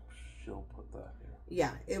 and she'll put that here.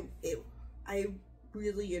 Yeah, I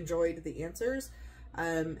really enjoyed the answers,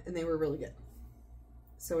 and they were really good.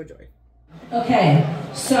 So enjoy. Okay,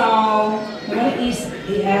 so I'm going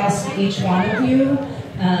to ask each one of you,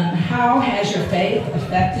 how has your faith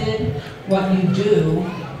affected what you do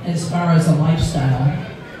as far as a lifestyle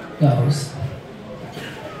goes?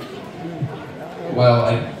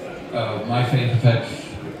 Well, my faith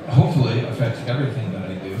hopefully affects everything that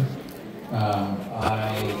I do.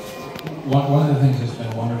 One of the things that's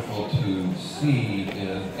been wonderful to see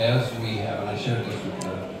is, as we have, and I shared this with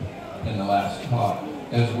in the last talk,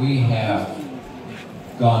 as we have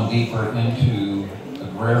gone deeper into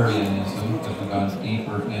agrarianism, as we've gone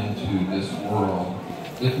deeper into this world,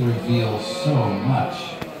 it reveals so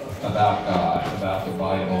much about God, about the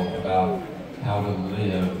Bible, about how to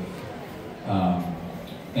live.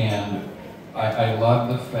 And I love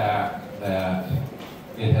the fact that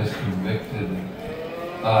it has convicted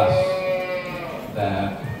us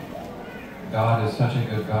that God is such a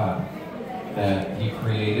good God, that He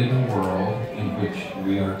created a world in which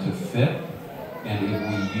we are to fit, and if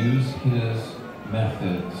we use His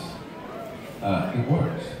methods, it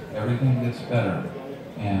works. Everything gets better,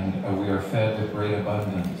 and we are fed with great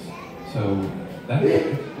abundance. So it's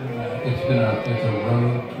a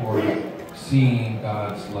road toward seeing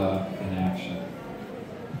God's love in action.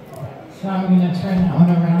 So I'm going to turn that one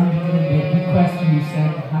around a little bit. The question you said,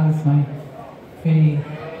 how does my faith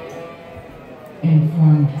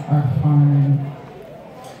inform our farm?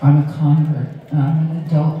 I'm a convert, and I'm an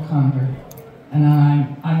adult convert. And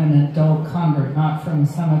I'm an adult convert, not from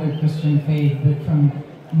some other Christian faith, but from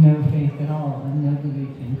no faith at all and no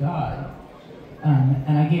belief in God.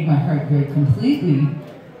 And I gave my heart very completely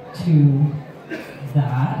to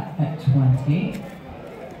that at 20.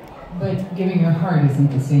 But giving your heart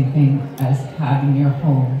isn't the same thing as having your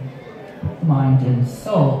whole mind and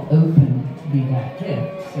soul open to be that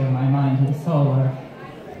gift. So my mind and soul are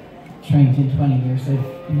trained in 20 years of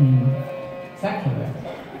being secular.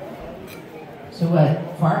 So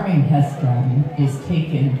what farming has done is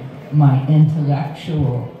taken my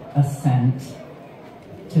intellectual assent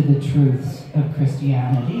to the truths of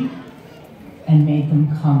Christianity and made them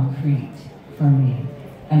concrete for me.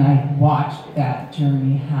 And I watched that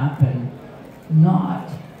journey happen, not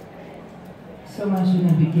so much in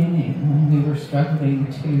the beginning when we were struggling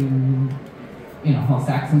to, haul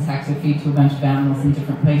sacks and sacks of feed to a bunch of animals in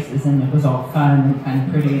different places, and it was all fun and kind of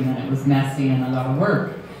pretty, and then it was messy and a lot of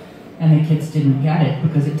work. And the kids didn't get it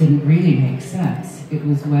because it didn't really make sense. It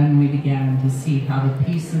was when we began to see how the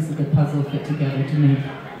pieces of the puzzle fit together to make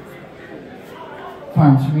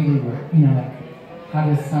farms really work. Like how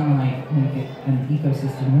does sunlight make an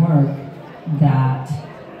ecosystem work, that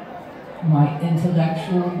my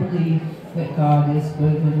intellectual belief that God is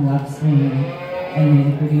good and loves me and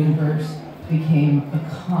made a good universe became a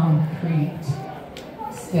concrete,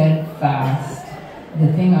 steadfast,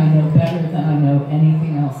 the thing I know better than I know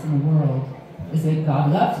anything else in the world is that God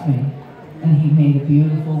loves me, and He made a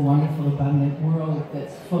beautiful, wonderful, abundant world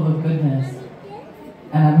that's full of goodness,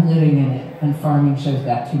 and I'm living in it, and farming shows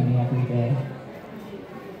that to me every day.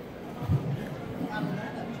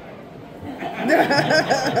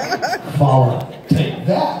 Follow. Take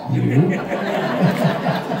that, you.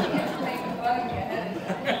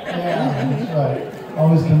 Yeah, that's right.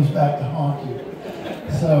 Always comes back to haunt you.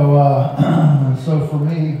 So for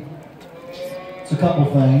me, it's a couple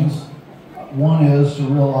things. One is to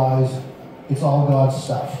realize it's all God's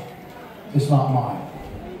stuff. It's not mine.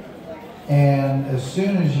 And as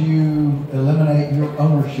soon as you eliminate your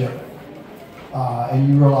ownership and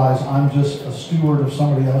you realize I'm just a steward of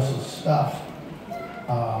somebody else's stuff,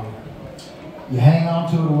 you hang on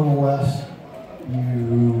to it a little less.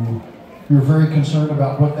 You're very concerned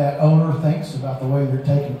about what that owner thinks about the way you're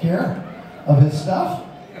taking care of his stuff.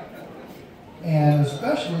 And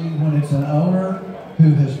especially when it's an owner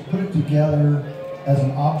who has put it together as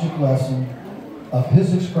an object lesson of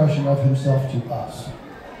his expression of himself to us.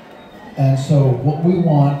 And so what we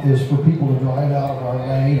want is for people to drive out of our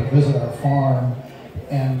lane or visit our farm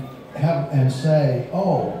and say,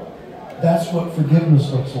 oh, that's what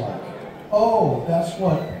forgiveness looks like. Oh, that's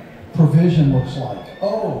what provision looks like.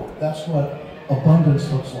 Oh, that's what abundance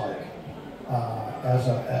looks like.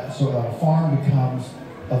 So that a farm becomes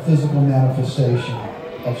a physical manifestation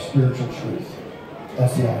of spiritual truth.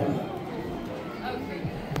 That's the idea.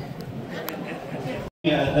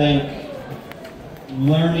 Yeah, I think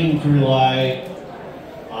learning to rely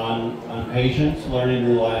on patience, learning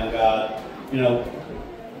to rely on God.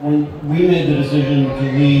 When we made the decision to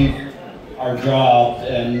leave our jobs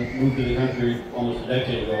and move to the country almost a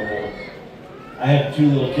decade ago now, I had 2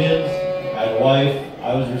 little kids, I had a wife,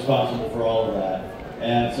 I was responsible for all of that.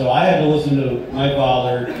 And so I had to listen to my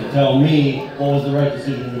father to tell me what was the right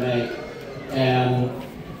decision to make. And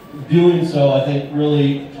doing so, I think,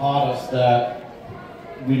 really taught us that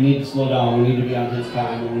we need to slow down, we need to be on his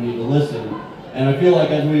time, and we need to listen. And I feel like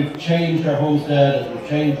as we've changed our homestead, as we've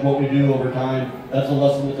changed what we do over time, that's a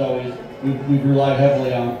lesson that's always, we've relied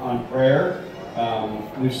heavily on prayer.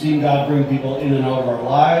 We've seen God bring people in and out of our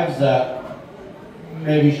lives that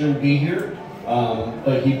maybe shouldn't be here.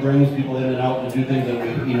 But he brings people in and out to do things that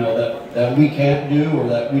we, that we can't do, or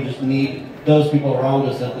that we just need those people around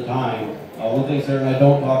us at the time. One thing Sarah and I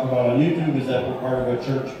don't talk about on YouTube is that we're part of a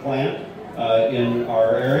church plant in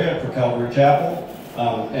our area for Calvary Chapel.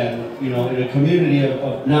 And in a community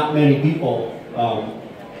of not many people,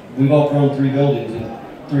 we've outgrown 3 buildings in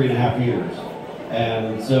 3.5 years.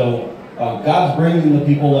 And so God's bringing the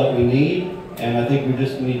people that we need, and I think we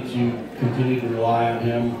just need to continue to rely on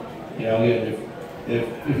him.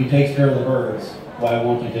 If he takes care of the birds, why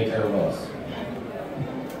won't he take care of us?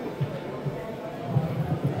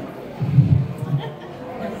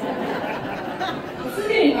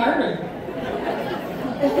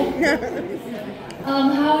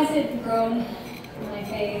 How has it grown my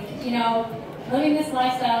faith? You know, living this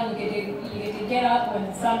lifestyle, you get to get up when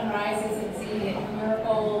the sun rises and see the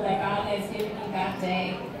miracle that God has given you that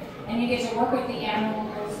day. And you get to work with the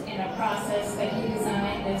animals in a process that He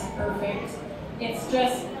designed that's perfect. It's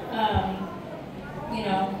just, you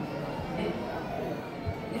know,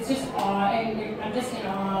 it's just awe. I'm just in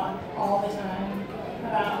awe all the time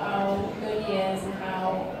about how good He is and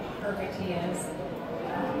how perfect He is.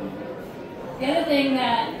 The other thing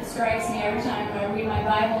that strikes me every time I read my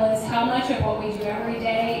Bible is how much of what we do every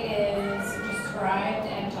day is described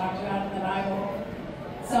and talked about in the Bible.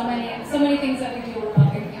 So many things that we do. We're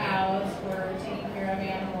milking cows, we're taking care of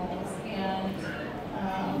animals, and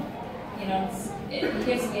you know, it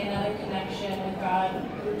gives me another connection with God,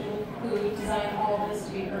 who designed all of this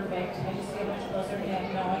to be perfect. I just feel much closer to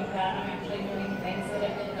Him, knowing that I'm actually doing things that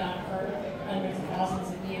have been done for hundreds of thousands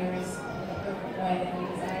of years in the perfect way that He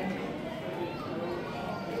designed.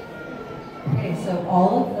 Okay, so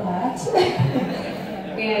all of that,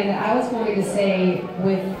 and I was going to say,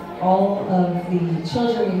 with all of the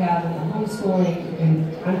children we have in the homeschooling,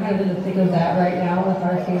 and I'm kind of in the thick of that right now with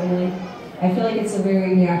our family, I feel like it's a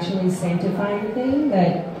very naturally sanctifying thing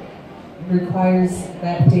that requires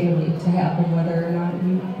that daily to happen, whether or not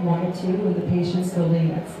you want it to, and the patience building,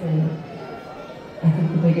 that's been, I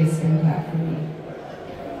think, the biggest impact for me.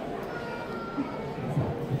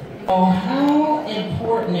 Oh, how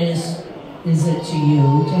important is it to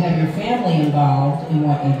you to have your family involved in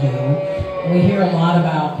what you do? We hear a lot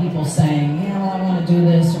about people saying, yeah, well, I want to do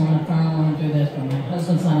this, or I want to farm, I want to do this, but my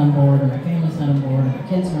husband's not on board, or my family's not on board, or my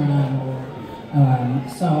kids are not on board.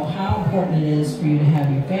 So how important it is for you to have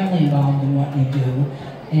your family involved in what you do,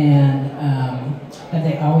 and have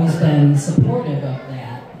they always been supportive of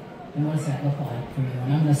that? And what does that look like for you?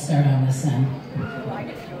 And I'm going to start on this end.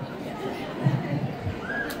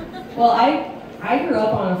 Well, I grew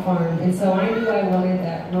up on a farm, and so I knew I wanted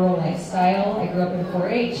that rural lifestyle. I grew up in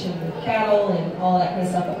 4-H and with cattle and all that kind of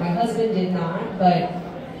stuff, but my husband did not. But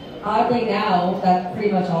oddly now, that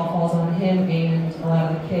pretty much all falls on him and a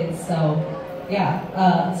lot of the kids. So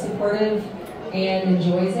yeah, supportive and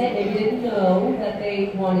enjoys it. Maybe didn't know that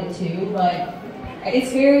they wanted to, but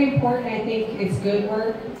it's very important. I think it's good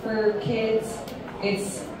work for kids.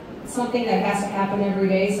 It's something that has to happen every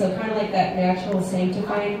day, so kind of like that natural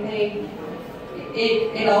sanctifying thing.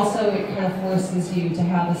 It also kind of forces you to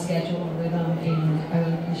have a schedule and rhythm, and I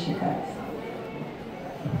really appreciate that.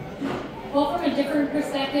 Well, from a different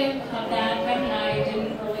perspective of that, Kevin and I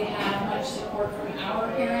didn't really have much support from our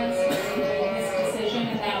parents in this decision,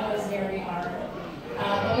 and that was very hard.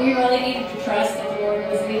 But we really needed to trust that the Lord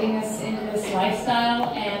was leading us into this lifestyle,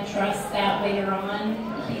 and trust that later on,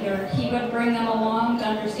 either He would bring them along to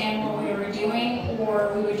understand what we were doing,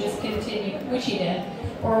 or we would just continue, which He did,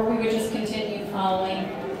 or we would just continue following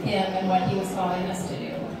Him and what He was calling us to do.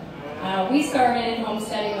 We started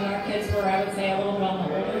homesteading when our kids were, I would say, a little bit on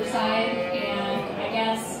the older side, and I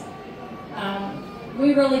guess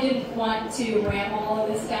we really didn't want to ram all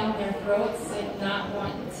of this down their throats and not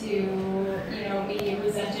want to, you know, be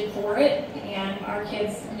resented for it. And our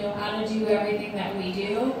kids know how to do everything that we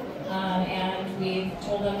do, and we've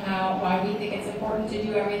told them why we think it's important to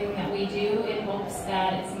do everything that we do, in hopes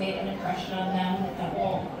that it's made an impression on them that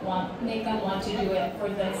will make them want to do it for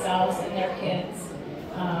themselves and their kids.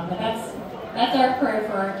 But that's our prayer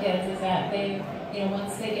for our kids, is that they, you know,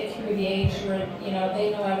 once they get through the age where, you know,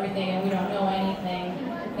 they know everything and we don't know anything,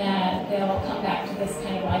 that they'll come back to this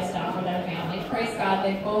kind of lifestyle for their family. Praise God,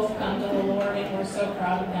 they've both come to the Lord, and we're so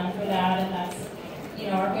proud of them for that, and that's, you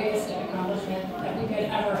know, our biggest accomplishment that we could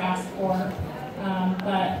ever ask for.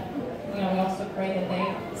 But, you know, we also pray that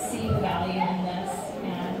they see the value in this.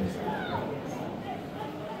 And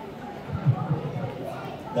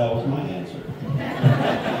that was my answer.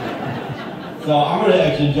 So I'm going to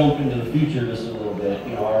actually jump into the future just a little bit.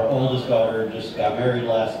 You know, our oldest daughter just got married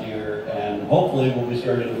last year, and hopefully we'll be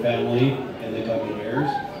starting a family in the coming years.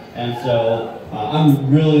 And so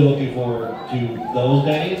I'm really looking forward to those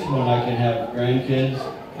days when I can have grandkids,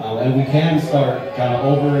 and we can start kind of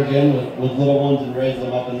over again with little ones and raise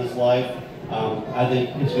them up in this life. I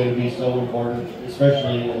think it's going to be so important,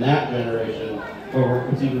 especially in that generation, where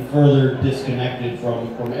it's even further disconnected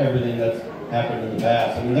from everything that's happened in the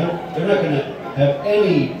past. I mean, they're not going to have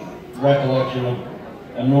any recollection of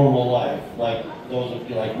a normal life like those of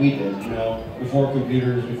like we did, you know, before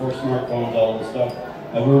computers, before smartphones, all this stuff.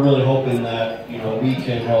 And we're really hoping that, you know, we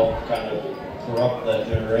can help kind of corrupt that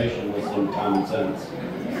generation with some common sense.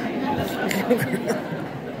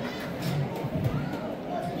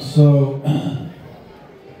 So,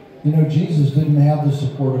 you know, Jesus didn't have the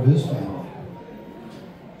support of his family.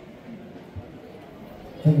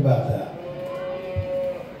 Think about that.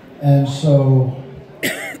 And so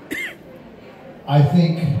I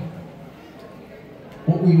think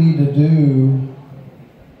what we need to do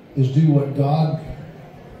is do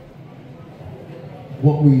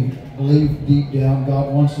what we believe deep down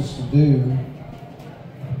God wants us to do,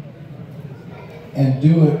 and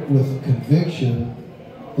do it with a conviction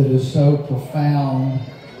that is so profound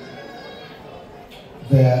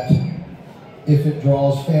that if it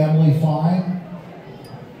draws family, fine,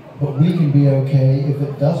 but we can be okay if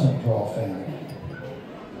it doesn't draw family.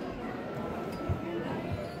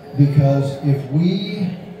 Because if we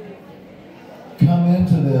come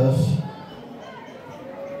into this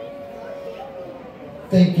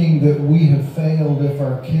thinking that we have failed if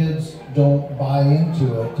our kids don't buy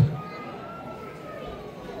into it,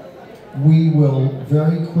 we will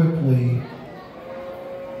very quickly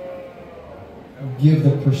give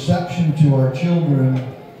the perception to our children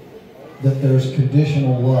that there's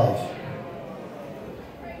conditional love.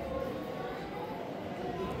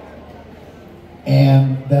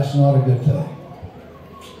 And that's not a good thing.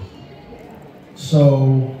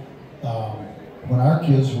 So, when our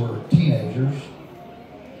kids were teenagers,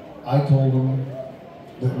 I told them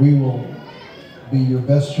that we will be your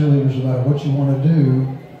best cheerleaders no matter what you want to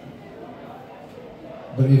do,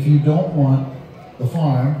 but if you don't want the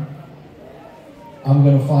farm, I'm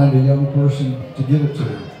going to find a young person to give it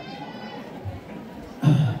to,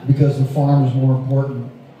 because the farm is more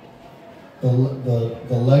important. The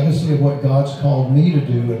legacy of what God's called me to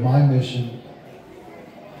do and my mission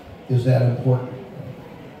is that important.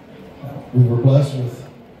 We were blessed with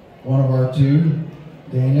one of our two,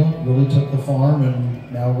 Daniel, really took the farm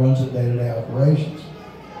and now runs it day-to-day operations.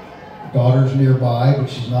 Daughter's nearby, but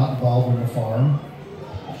she's not involved in the farm.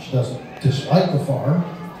 She doesn't dislike the farm.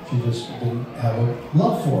 She just didn't have a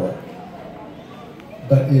love for it.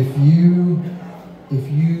 But if you,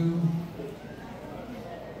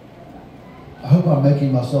 I hope I'm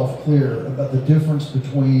making myself clear about the difference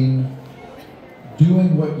between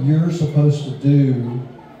doing what you're supposed to do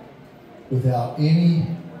without any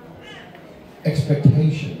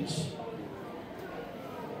expectations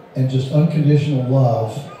and just unconditional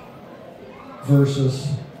love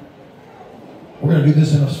versus we're going to do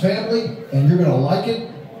this in a family and you're going to like it,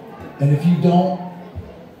 and if you don't,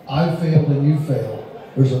 I failed and you failed.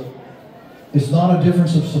 It's not a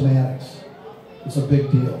difference of semantics. It's a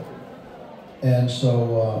big deal. And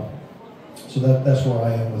so that's where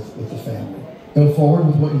I am with the family. Go forward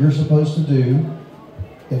with what you're supposed to do.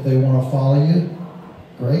 If they want to follow you,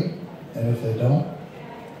 great. And if they don't,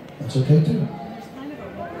 that's okay too.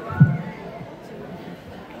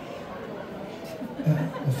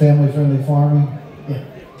 Family-friendly farming. Yeah.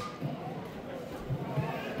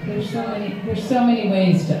 There's so many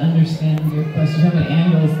ways to understand your question, so many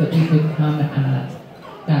angles that we could come at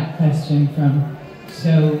that question from.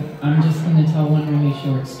 So I'm just going to tell one really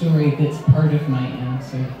short story that's part of my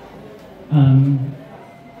answer,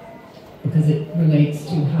 because it relates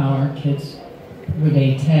to how our kids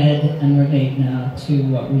related and relate now to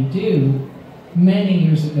what we do. Many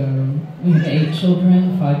years ago, we had 8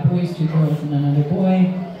 children, 5 boys, 2 girls, and another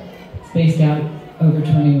boy, spaced out over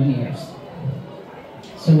 21 years.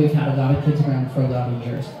 So we've had a lot of kids around for a lot of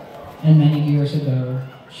years. And many years ago,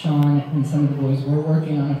 Sean and some of the boys were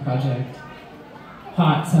working on a project,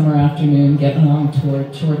 hot summer afternoon, getting along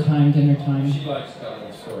toward chore time, dinner time. She likes telling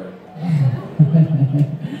the story.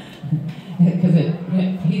 Because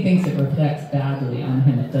he thinks it reflects badly on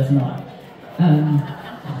him, it does not.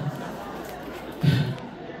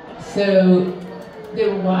 So they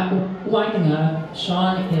were winding up.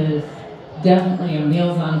 Sean is definitely a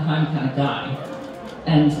meals on time kind of guy.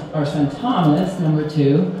 And our son Thomas, number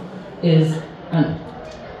 2, is an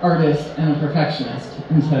artist and a perfectionist.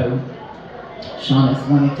 And so Sean is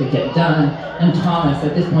wanting to get done, and Thomas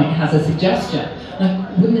at this point has a suggestion.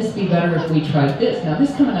 Like, wouldn't this be better if we tried this? Now, this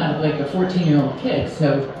is coming out of like a 14-year-old kid,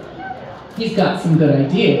 so he's got some good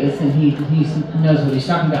ideas, and he knows what he's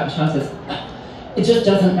talking about. And Sean says, it just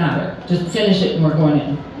doesn't matter. Just finish it, and we're going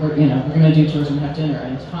in. We're going to do chores and have dinner.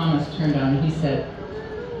 And Thomas turned around and he said,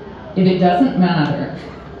 if it doesn't matter,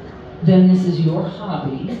 then this is your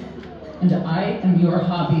hobby, and I am your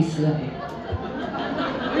hobby slave.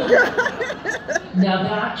 Now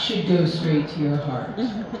that should go straight to your heart.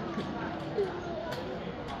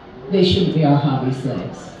 They shouldn't be our hobby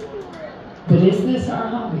slaves. But is this our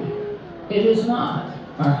hobby? It is not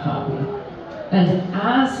our hobby. And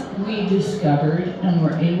as we discovered and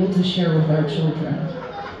were able to share with our children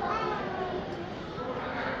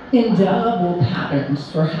indelible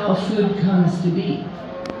patterns for how food comes to be,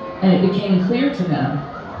 and it became clear to them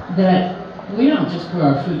that we don't just grow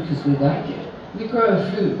our food because we like it. we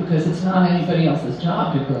grow food because it's not anybody else's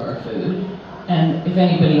job to grow our food. And if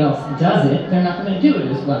anybody else does it, they're not going to do it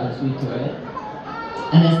as well as we do it.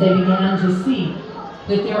 And as they began to see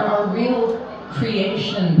that there are real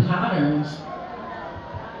creation patterns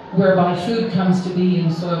whereby food comes to be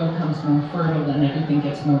and soil becomes more fertile and everything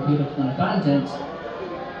gets more beautiful and abundant,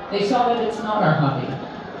 they saw that it's not our hobby.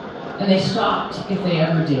 And they stopped, if they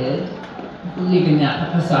ever did, leaving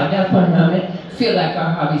that aside now for a moment, feel like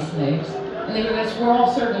our hobby slaves. And they realized we're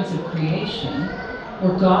all servants of creation.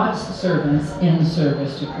 We're God's servants in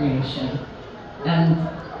service to creation. And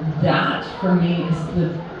that, for me, is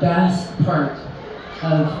the best part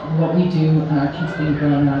of what we do and our kids being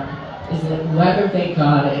grown up, is that whether they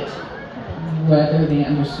got it, whether they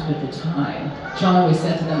understood at the time. John always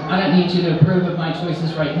said to them, I don't need you to approve of my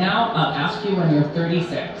choices right now. I'll ask you when you're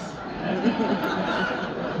 36.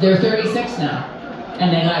 They're 36 now,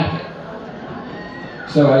 and they like it.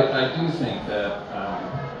 So I do think that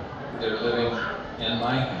they're living in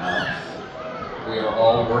my house. We are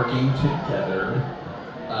all working together.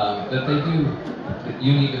 That they do, that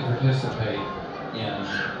you need to participate in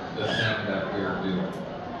the thing that we're doing.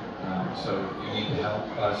 So you need to help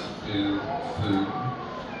us do food,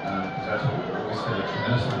 because that's what we spend a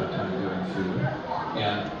tremendous amount of time doing food.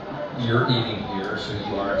 And you're eating here, so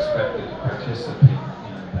you are expected to participate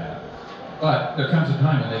in that. But there comes a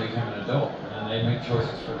time when they become an adult, and they make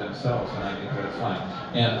choices for themselves, and I think that's fine.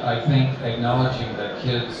 And I think acknowledging that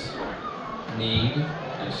kids need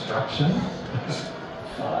instruction is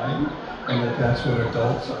fine, and that that's what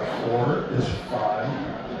adults are for is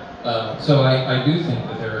fine. So I do think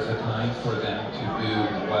that there is a time for them to do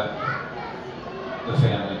what the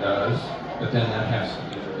family does, but then that has to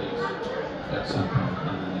be released at some point,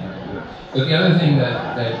 and then they have to do it. But the other thing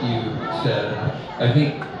that you said, I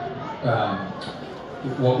think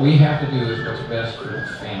what we have to do is what's best for the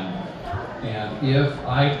family. And if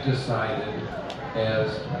I've decided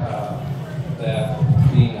as that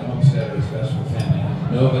being a homesteader is best for the family,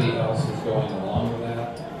 and nobody else is going along with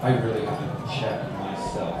that, I really have to check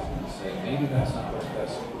myself and say, maybe that's not what's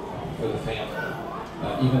best for the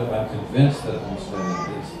family. Even if I'm convinced that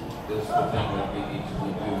homesteading is the thing that we need to be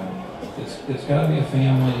doing, it's got to be a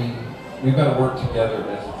family. We've got to work together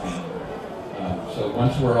as a family. So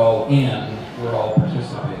once we're all in, we're all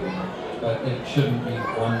participating. But it shouldn't be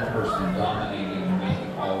one person dominating and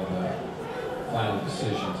making all the final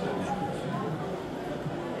decisions that we do.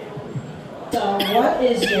 So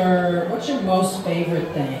what's your most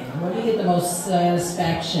favorite thing? What do you get the most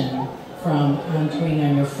satisfaction from doing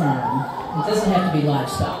on your farm? It doesn't have to be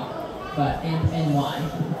livestock, but and why?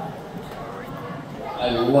 I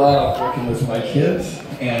love working with my kids,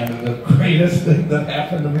 and the greatest thing that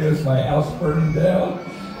happened to me is my house burning down,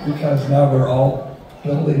 because now we're all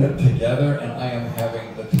building it together, and I am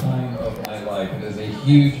having the time of my life. It is a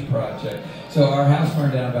huge project. So our house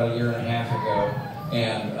burned down about 1.5 years ago,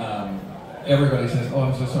 and everybody says, oh,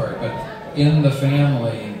 I'm so sorry, but in the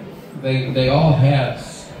family, they all had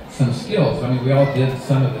some skills. I mean, we all did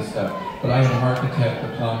some of this stuff, but I had an architect,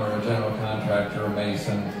 a plumber, a general contractor, a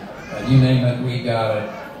mason, you name it, we got it.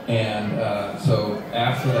 And so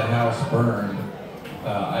after the house burned,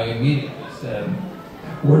 I immediately said,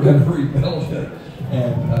 we're going to rebuild it.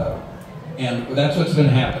 And that's what's been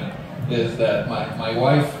happening, is that my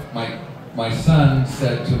wife, my son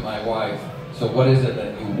said to my wife, so what is it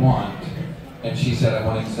that you want? And she said, I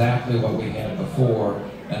want exactly what we had before.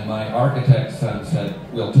 And my architect's son said,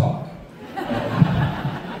 we'll talk.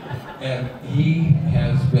 And he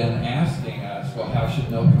has been asking us, well, how should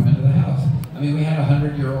Noah come into the house? I mean, we had a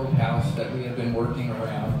 100-year-old house that we had been working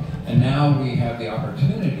around, and now we have the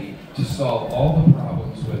opportunity to solve all the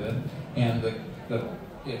problems with it. And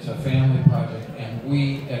it's a family project, and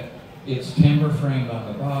it's timber framed on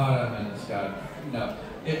the bottom, and it's got,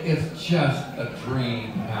 it's just a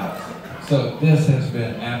dream house. So this has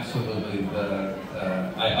been absolutely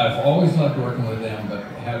I've always loved working with them, but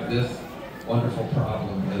to have this wonderful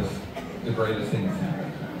problem is the greatest thing that's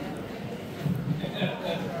happened.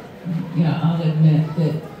 Yeah, I'll admit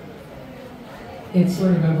that it's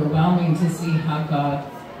sort of overwhelming to see how God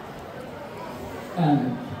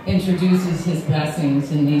introduces his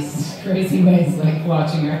blessings in these crazy ways, like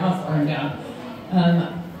watching your house burn down.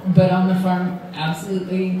 But on the farm,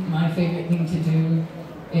 absolutely, my favorite thing to do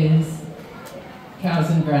is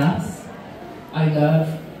cows and grass. I love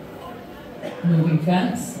moving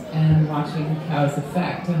fence and watching the cows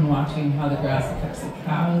affect and watching how the grass affects the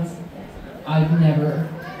cows. I've never,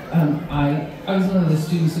 I was one of the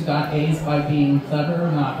students who got A's by being clever,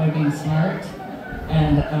 not by being smart.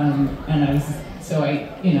 And I was, so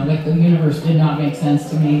like the universe did not make sense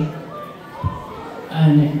to me.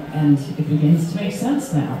 And it begins to make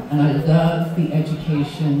sense now. And I love the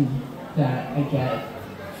education that I get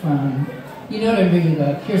from, you know what I really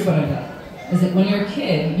love? Here's what I love. Is that when you're a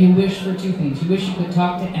kid, you wish for two things. You wish you could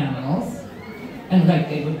talk to animals, and like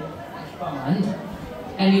they would bond,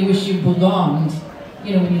 and you wish you belonged.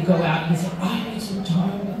 You know, when you go out, you say, I need some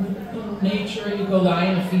time in nature, and you go lie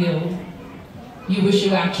in a field. You wish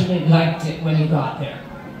you actually liked it when you got there.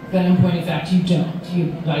 But in point of fact, you don't.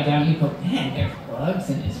 You lie down, you go, man, there's bugs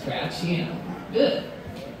and it's scratchy, and good.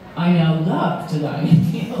 I now love to lie in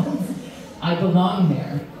fields. I belong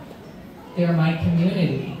there. They're my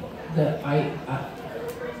community.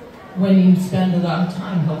 When you spend a lot of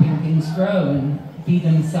time helping things grow and be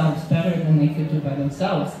themselves better than they could do by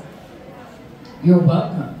themselves, you're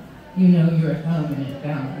welcome. You know you're at home and at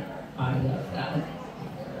family. I love that.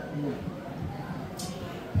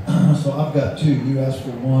 So I've got two. You asked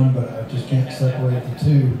for one, but I just can't separate the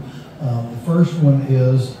two. The first one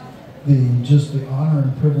is just the honor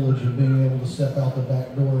and privilege of being able to step out the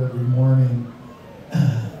back door every morning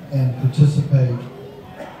and participate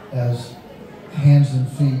as hands and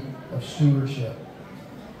feet of stewardship.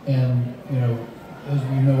 And, you know, as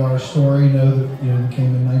we know our story, know that, you know, we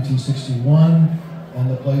came in 1961, and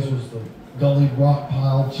the place was the gullied rock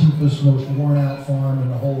pile, cheapest, most worn out farm in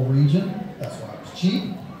the whole region. That's why it was cheap.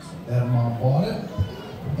 Dad and Mom bought it.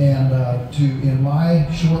 And in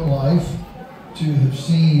my short life, to have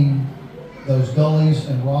seen those gullies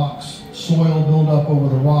and rocks, soil build up over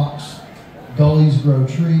the rocks, gullies grow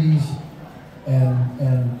trees, and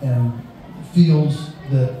fields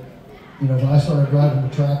that, you know, when I started driving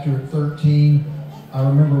the tractor at 13, I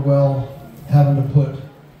remember well having to put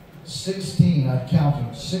 16, I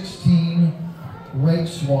counted 16 rake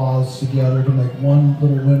swaths together to make one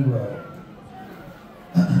little windrow.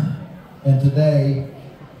 And today,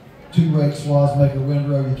 2 rake swaths make a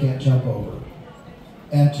windrow you can't jump over.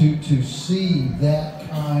 And to see that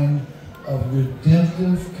kind of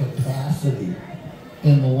redemptive capacity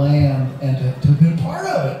in the land and to be part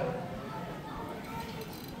of it.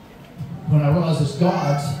 When I realized it's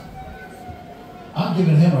God's, I'm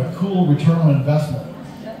giving him a cool return on investment.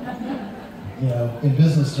 You know, in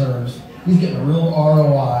business terms, he's getting a real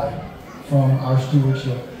ROI from our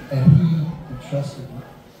stewardship, and he entrusted me.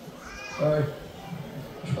 Sorry,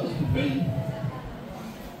 trusted me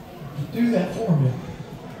to do that for me.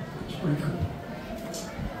 It's pretty cool.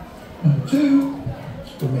 Number 2,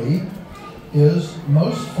 for me, is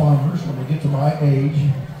most farmers, when they get to my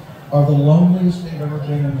age, are the loneliest they've ever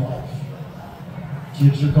been in life.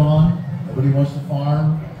 Kids are gone. Nobody wants to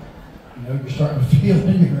farm. You know, you're starting to feel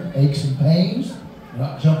your aches and pains. You're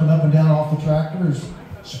not jumping up and down off the tractor as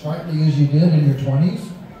sprightly as you did in your 20s.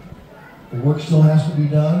 The work still has to be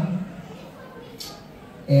done.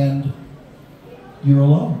 And you're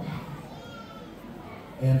alone.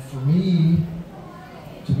 And for me,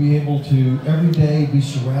 to be able to every day be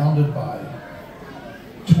surrounded by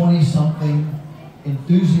 20-something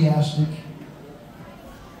enthusiastic,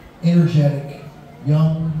 energetic,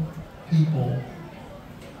 young people,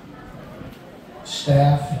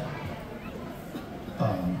 staff,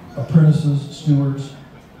 apprentices, stewards.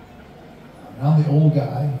 I'm the old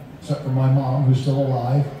guy, except for my mom, who's still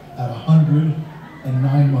alive, at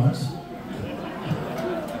 109 months.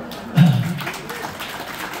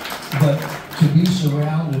 But to be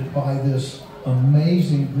surrounded by this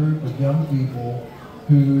amazing group of young people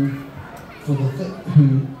who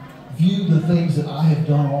view the things that I have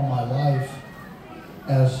done all my life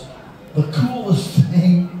as the coolest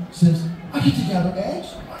thing since I get to gather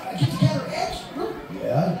eggs. I get to gather eggs?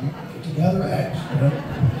 Yeah, you get to gather eggs. You know?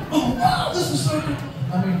 Oh, wow, this is so cool.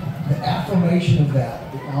 I mean, the affirmation of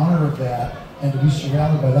that, the honor of that, and to be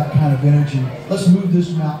surrounded by that kind of energy. Let's move this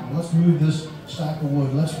mountain. Let's move this stack of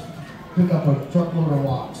wood. Let's pick up a truckload of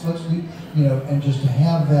rocks. Let's do, you know, and just to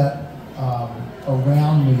have that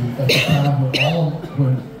around me at the time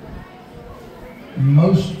when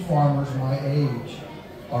most farmers my age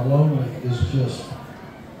are lonely is just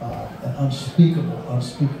an unspeakable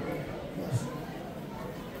blessing.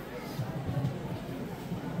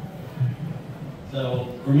 So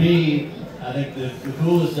for me, I think the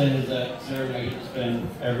coolest thing is that Sarah and I get to spend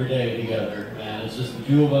every day together, and it's just the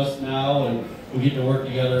two of us now, and we get to work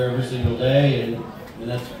together every single day, and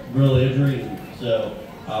that's really a dream. So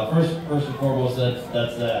first and foremost,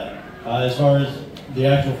 that's that. As far as the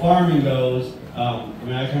actual farming goes, I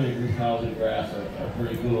mean, I kind of agree cows and grass are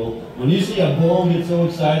pretty cool. When you see a bull get so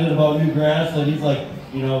excited about new grass that he's like,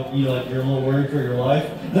 you know, you're a little worried for your life.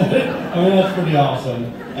 I mean, that's pretty awesome.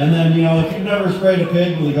 And then, you know, if you've never sprayed a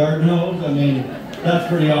pig with a garden hose, I mean, that's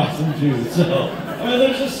pretty awesome too. So, I mean,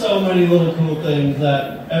 there's just so many little cool things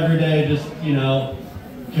that every day just, you know,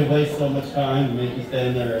 can waste so much time and make you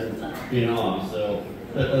stand there and be in awe. So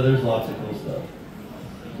there's lots of cool stuff.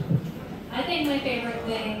 I think my favorite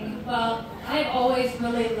thing, well, I've always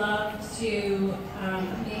really loved to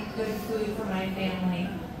make good food for my family.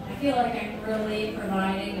 I feel like I'm really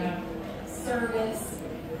providing a service,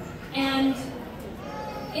 and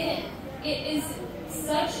it is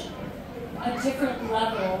such a different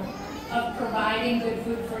level of providing good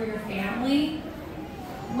food for your family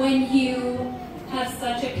when you have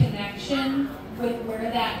such a connection with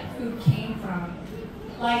where that food came from.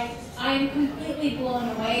 Like, I'm completely blown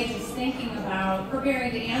away just thinking about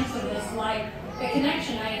preparing to answer this, like the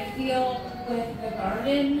connection I feel with the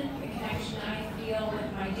garden, the connection I feel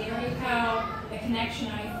with my dairy cow, the connection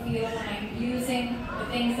I feel when I'm using the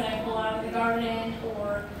things that I pull out of the garden,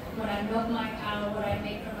 or when I milk my cow, what I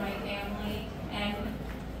make for my family. And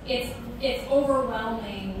it's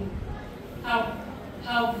overwhelming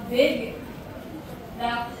how big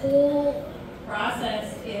that whole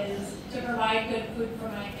process is to provide good food for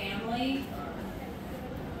my family,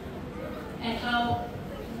 and how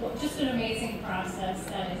just an amazing process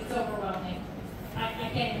that is. It's overwhelming. I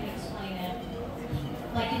can't even explain it.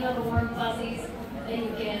 Like, you know, the warm fuzzies that you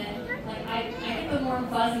get. Like, I get the warm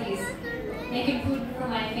fuzzies making food for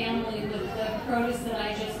my family with the produce that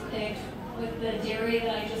I just picked, with the dairy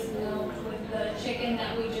that I just milked, with the chicken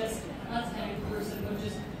that we just, that's kind of gruesome, we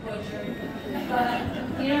just butchered.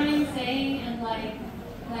 But, you know what I'm saying? And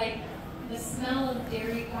like the smell of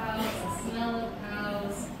dairy cows, the smell of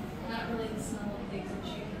cows, not really the smell of pigs and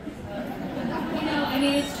chickens, but, you know, I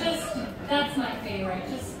mean, it's just, that's my favorite.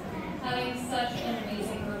 Just having such an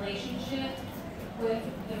amazing relationship with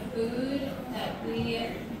the food that we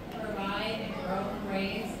provide and grow and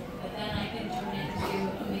raise, but then I can turn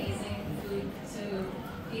into amazing food to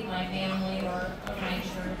feed my family or my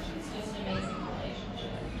church. It's just an amazing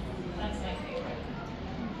relationship. That's my favorite.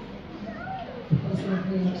 I was going to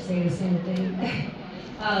pretty much say the same thing.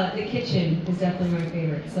 The kitchen is definitely my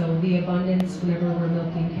favorite. So the abundance whenever we're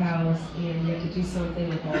milking cows and we have to do something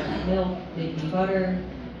with all that milk, making butter,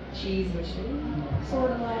 cheese, which is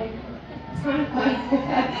sort of like, it's kind of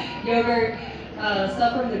fun, yogurt,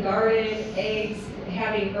 stuff from the garden, eggs,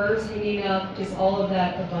 having herbs hanging up, just all of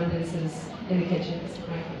that abundance is in the kitchen. It's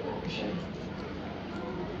my favorite for sure.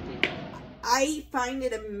 I find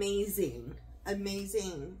it amazing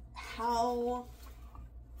how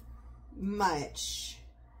much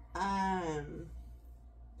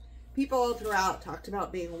people all throughout talked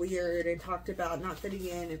about being weird and talked about not fitting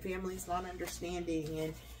in and families not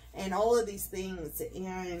understanding and all of these things,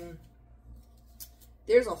 and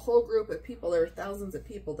there's a whole group of people, there are thousands of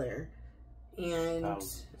people there, and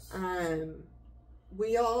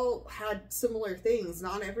we all had similar things.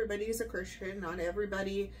 Not everybody's a Christian, not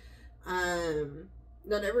everybody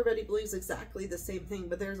believes exactly the same thing,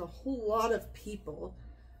 but there's a whole lot of people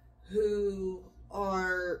who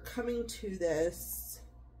are coming to this,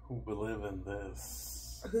 who believe in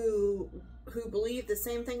this, who believe the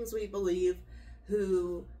same things we believe,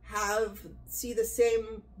 who see the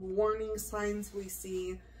same warning signs we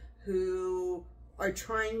see, who are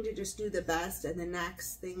trying to just do the best and the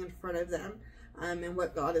next thing in front of them, and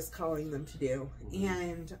what God is calling them to do.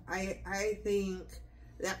 And I think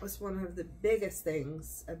that was one of the biggest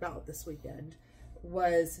things about this weekend,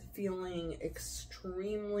 was feeling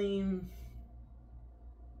extremely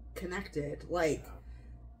connected. Like,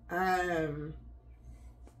 I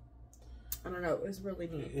don't know, it was really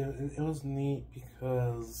neat. It was neat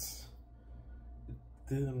because it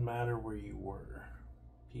didn't matter where you were.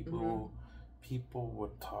 People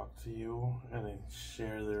would talk to you and then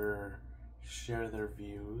share their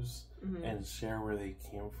views and share where they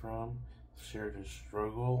came from, share their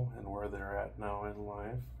struggle and where they're at now in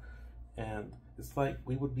life. And it's like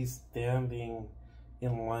we would be standing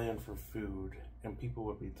in line for food and people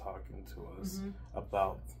would be talking to us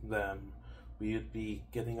about them. We would be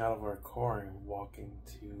getting out of our car and walking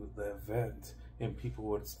to the event and people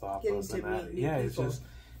would stop us and it's just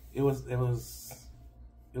it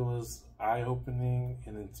was eye-opening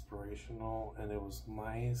and inspirational, and it was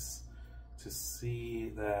nice to see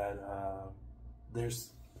that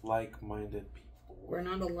there's like-minded people. We're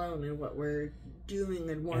not alone in what we're doing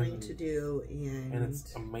and wanting to do, and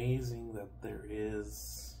it's amazing that there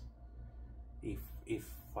is a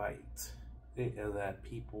fight, that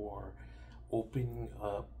people are opening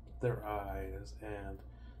up their eyes and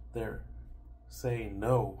they're saying,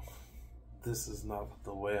 no, this is not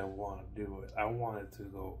the way I want to do it. I want it to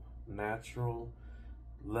go natural,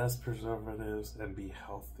 less preservatives, and be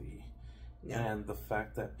healthy. And the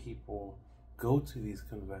fact that people go to these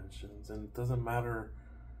conventions, and it doesn't matter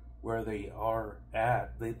where they are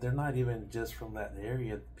at. They're not even just from that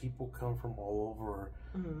area. People come from all over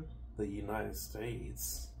the United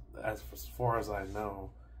States, as far as I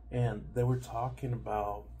know. And they were talking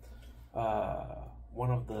about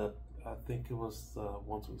one of the, I think it was the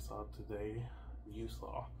ones we saw today, you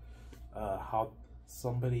saw, how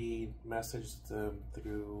somebody messaged them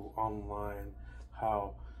through online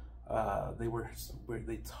how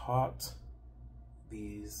they taught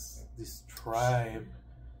this tribe.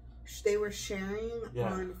 They were sharing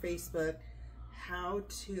on Facebook how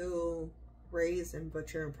to raise and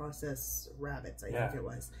butcher and process rabbits, I think it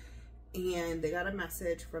was. And they got a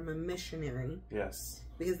message from a missionary. Yes.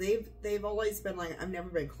 Because they've always been like, I've never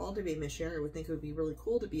been called to be a missionary. I would think it would be really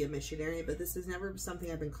cool to be a missionary, but this is never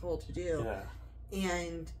something I've been called to do. Yeah.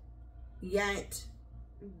 And yet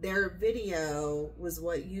their video was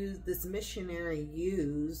what this missionary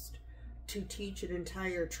used to teach an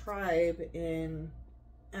entire tribe in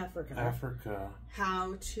Africa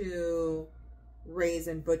how to raise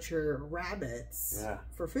and butcher rabbits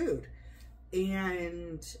for food.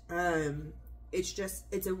 And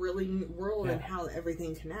it's a really neat world and how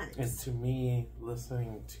everything connects. And to me,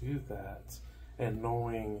 listening to that and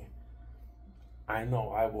knowing, I know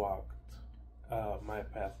I walked my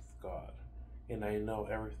path with God, and I know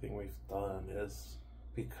everything we've done is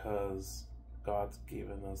because God's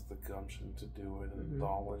given us the gumption to do it and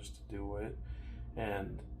knowledge to do it.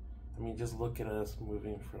 And I mean, just look at us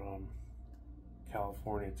moving from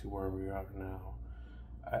California to where we are now.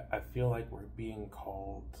 I feel like we're being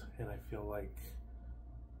called, and I feel like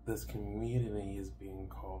this community is being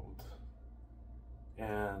called.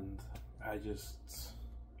 And I just,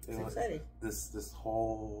 it's exciting. This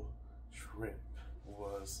whole trip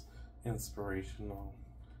was inspirational,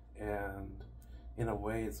 and in a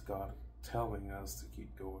way it's God telling us to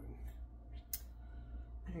keep going.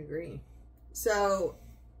 I agree. So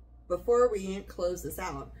before we close this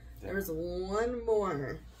out, there's one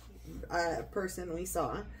more person we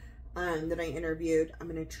saw that I interviewed. I'm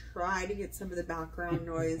going to try to get some of the background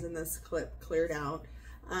noise in this clip cleared out.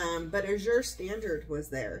 But Azure Standard was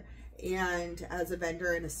there, and as a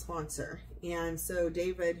vendor and a sponsor. And so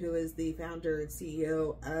David, who is the founder and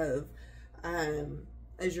CEO of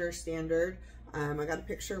Azure Standard, I got a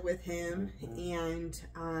picture with him, and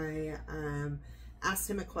I asked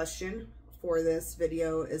him a question for this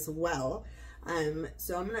video as well.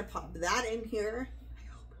 So I'm going to pop that in here. I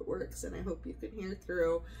hope it works, and I hope you can hear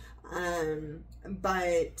through.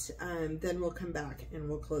 But then we'll come back and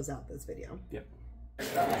we'll close out this video. Yep. I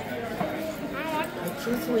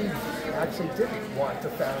truthfully actually didn't want to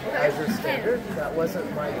found Azure Standard. That wasn't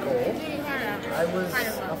my goal. I was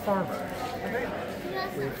a farmer.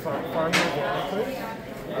 We farmed organically.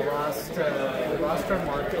 We lost our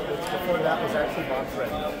market, which before that was actually Bob's Red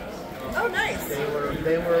Mill. Oh, nice.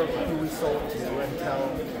 They were who we sold to until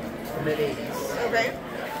the mid-80s. Okay.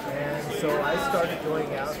 And so I started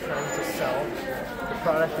going out trying to sell the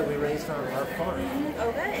product that we raised on our farm.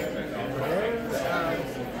 Okay. And then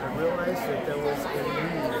I realized that there was a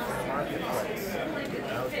need in the marketplace.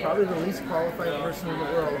 I was probably the least qualified person in the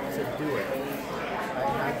world to do it. I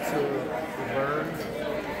had to learn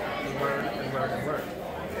and learn and learn and learn.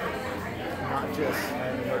 Not just, I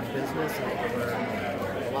had to learn business, I had to learn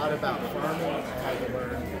a lot about farming, I had to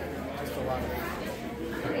learn just a lot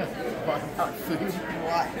about food,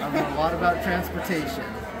 a lot about transportation.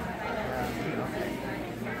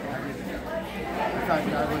 I thought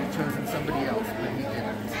God would have chosen somebody else, but he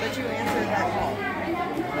didn't. But you answered that call.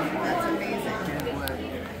 That's amazing. Did what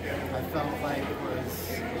I felt like was,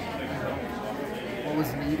 what was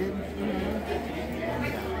needed.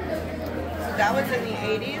 So that was in the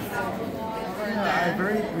 80s?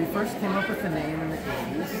 We first came up with the name in the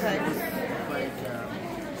 80s. Okay. It was like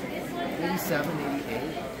 87, 88.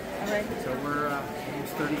 Okay. So we're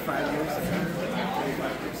almost 35 years in.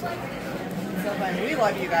 So fun. We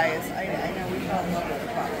love you guys. I know we fell in love with the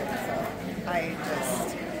product. So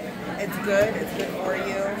it's good. It's good for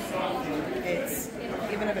you. It's,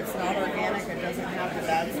 even if it's not organic, it doesn't have the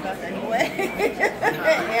bad stuff anyway.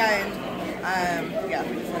 And yeah,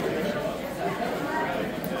 we just love the mission.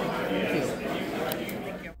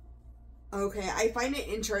 Thank you. Okay, I find it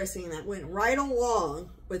interesting that went right along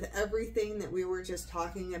with everything that we were just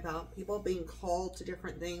talking about, people being called to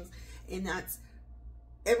different things, and that's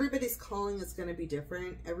everybody's calling is going to be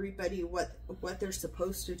different. Everybody, what they're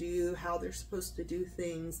supposed to do, how they're supposed to do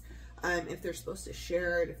things, if they're supposed to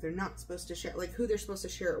share it, if they're not supposed to share it, like who they're supposed to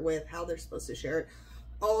share it with, how they're supposed to share it.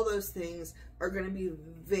 All those things are going to be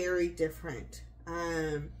very different.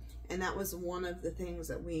 And that was one of the things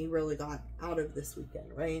that we really got out of this weekend,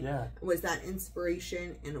 right? Yeah. Was that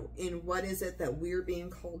inspiration and what is it that we're being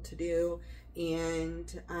called to do,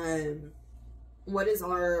 and what is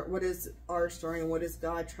our story, and what is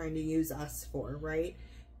God trying to use us for, right?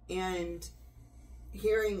 And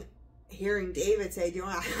hearing David say,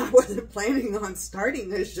 I wasn't planning on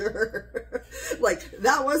starting Azure. Like,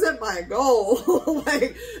 that wasn't my goal.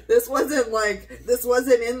 Like, this wasn't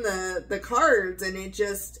in the cards, and it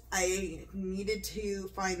just, I needed to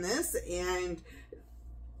find this, and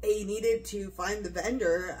I needed to find the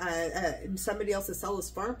vendor, somebody else to sell his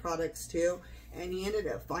farm products to, and he ended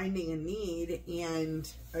up finding a need,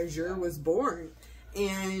 and Azure was born.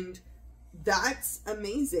 And that's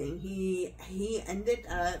amazing. He ended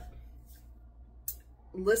up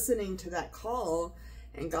listening to that call,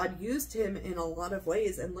 and God used him in a lot of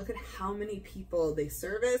ways, and look at how many people they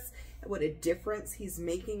service, and what a difference he's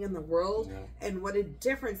making in the world. And what a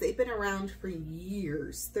difference. They've been around for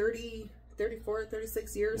years, 34,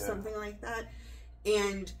 36 years, something like that.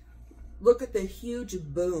 And look at the huge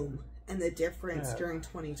boom and the difference during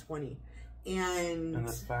 2020. And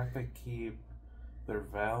the fact they keep their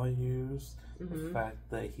values, the fact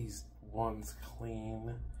that he's wants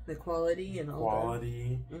clean, the quality and all that.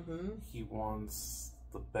 He wants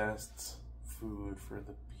the best food for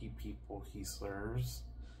the people he serves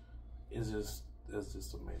is just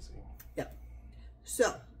amazing. Yep.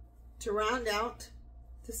 So, to round out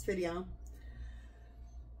this video,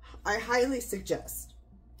 I highly suggest,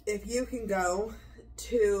 if you can go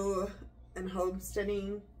to an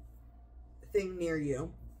homesteading thing near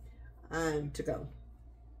you, to go.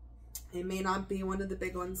 It may not be one of the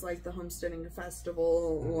big ones like the Homesteading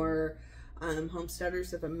Festival or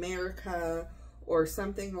Homesteaders of America or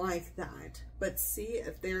something like that, but see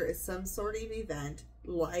if there is some sort of event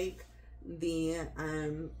like the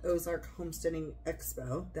Ozarks Homesteading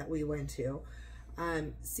Expo that we went to.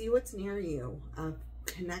 See what's near you.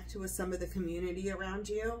 Connect with some of the community around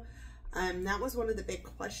you. That was one of the big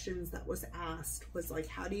questions that was asked, was like,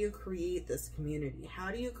 how do you create this community?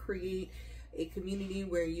 How do you create a community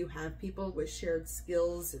where you have people with shared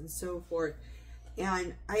skills and so forth?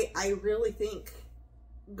 And I really think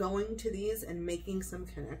going to these and making some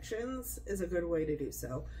connections is a good way to do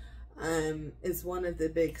so. Is one of the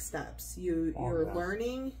big steps. You're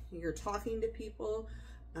learning, you're talking to people,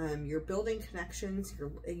 you're building connections,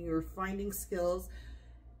 you're finding skills.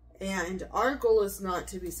 And our goal is not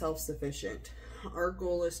to be self-sufficient. Our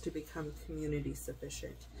goal is to become community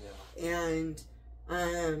sufficient. And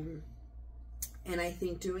I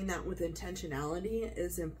think doing that with intentionality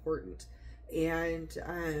is important. And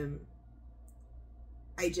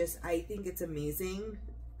I think it's amazing,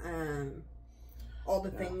 all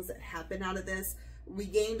the things that happen out of this. We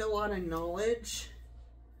gained a lot of knowledge,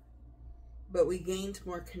 but we gained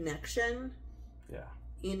more connection,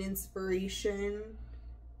 and inspiration,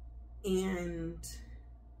 and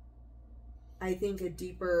I think a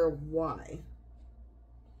deeper why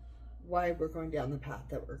we're going down the path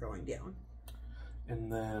that we're going down.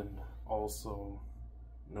 And then also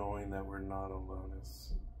knowing that we're not alone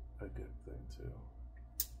is a good thing too.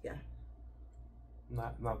 Yeah.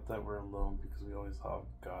 Not that we're alone, because we always have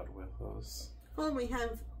God with us. Well, we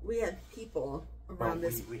have people around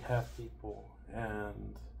us. We have people,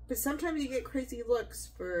 but sometimes you get crazy looks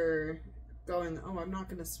for going, oh, I'm not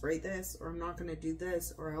going to spray this, or I'm not going to do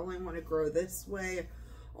this, or I only want to grow this way,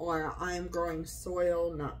 or I'm growing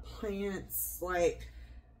soil, not plants. Like,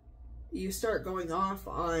 you start going off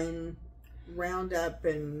on Roundup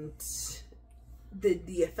and the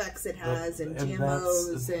effects it has, and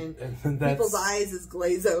GMOs, and people's eyes is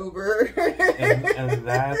glaze over. and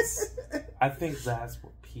that's, I think that's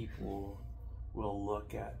what people will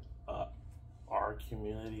look at our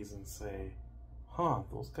communities and say, huh,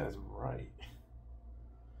 those guys are right.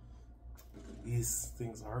 These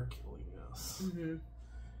things are killing us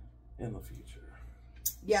in the future.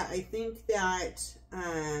 Yeah, I think that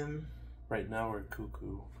right now we're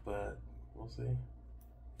cuckoo, but we'll see.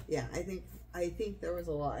 Yeah, I think there was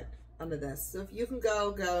a lot under this. So if you can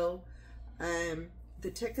go. The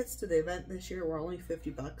tickets to the event this year were only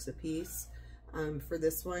 $50 a piece for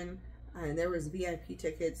this one. There was VIP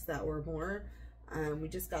tickets that were more. We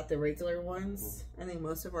just got the regular ones. I think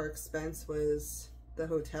most of our expense was the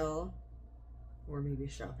hotel, or maybe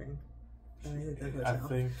shopping. I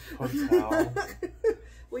think hotel.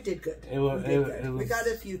 We did good. We got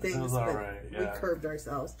a few things, but we curbed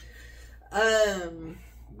ourselves.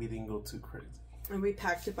 We didn't go too crazy. And we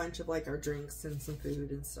packed a bunch of like our drinks and some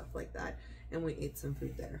food and stuff like that, and we ate some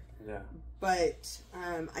food there. Yeah. But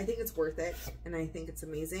I think it's worth it, and I think it's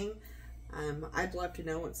amazing. I'd love to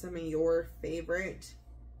know what some of your favorite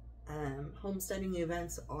homesteading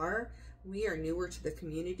events are. We are newer to the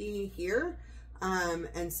community here.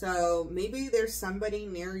 And so maybe there's somebody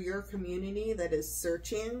near your community that is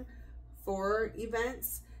searching for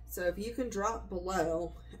events. So if you can drop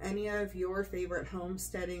below any of your favorite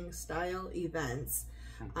homesteading style events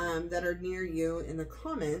that are near you in the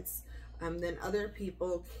comments, then other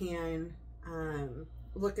people can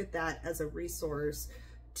look at that as a resource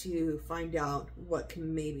to find out what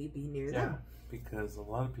can maybe be near them. Because a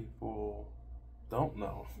lot of people don't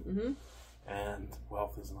know. And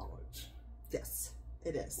wealth is knowledge. Yes,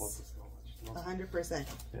 it is. Wealth is knowledge. 100%.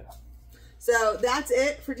 Yeah. So that's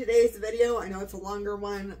it for today's video. I know it's a longer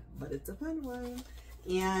one, but it's a fun one.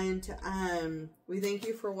 And we thank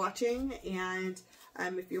you for watching. And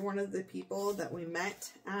if you're one of the people that we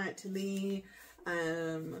met at the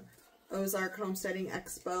Ozark Homesteading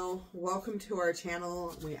Expo, welcome to our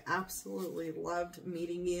channel. We absolutely loved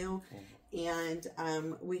meeting you. And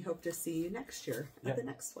we hope to see you next year at the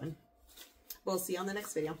next one. We'll see you on the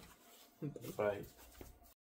next video. Bye.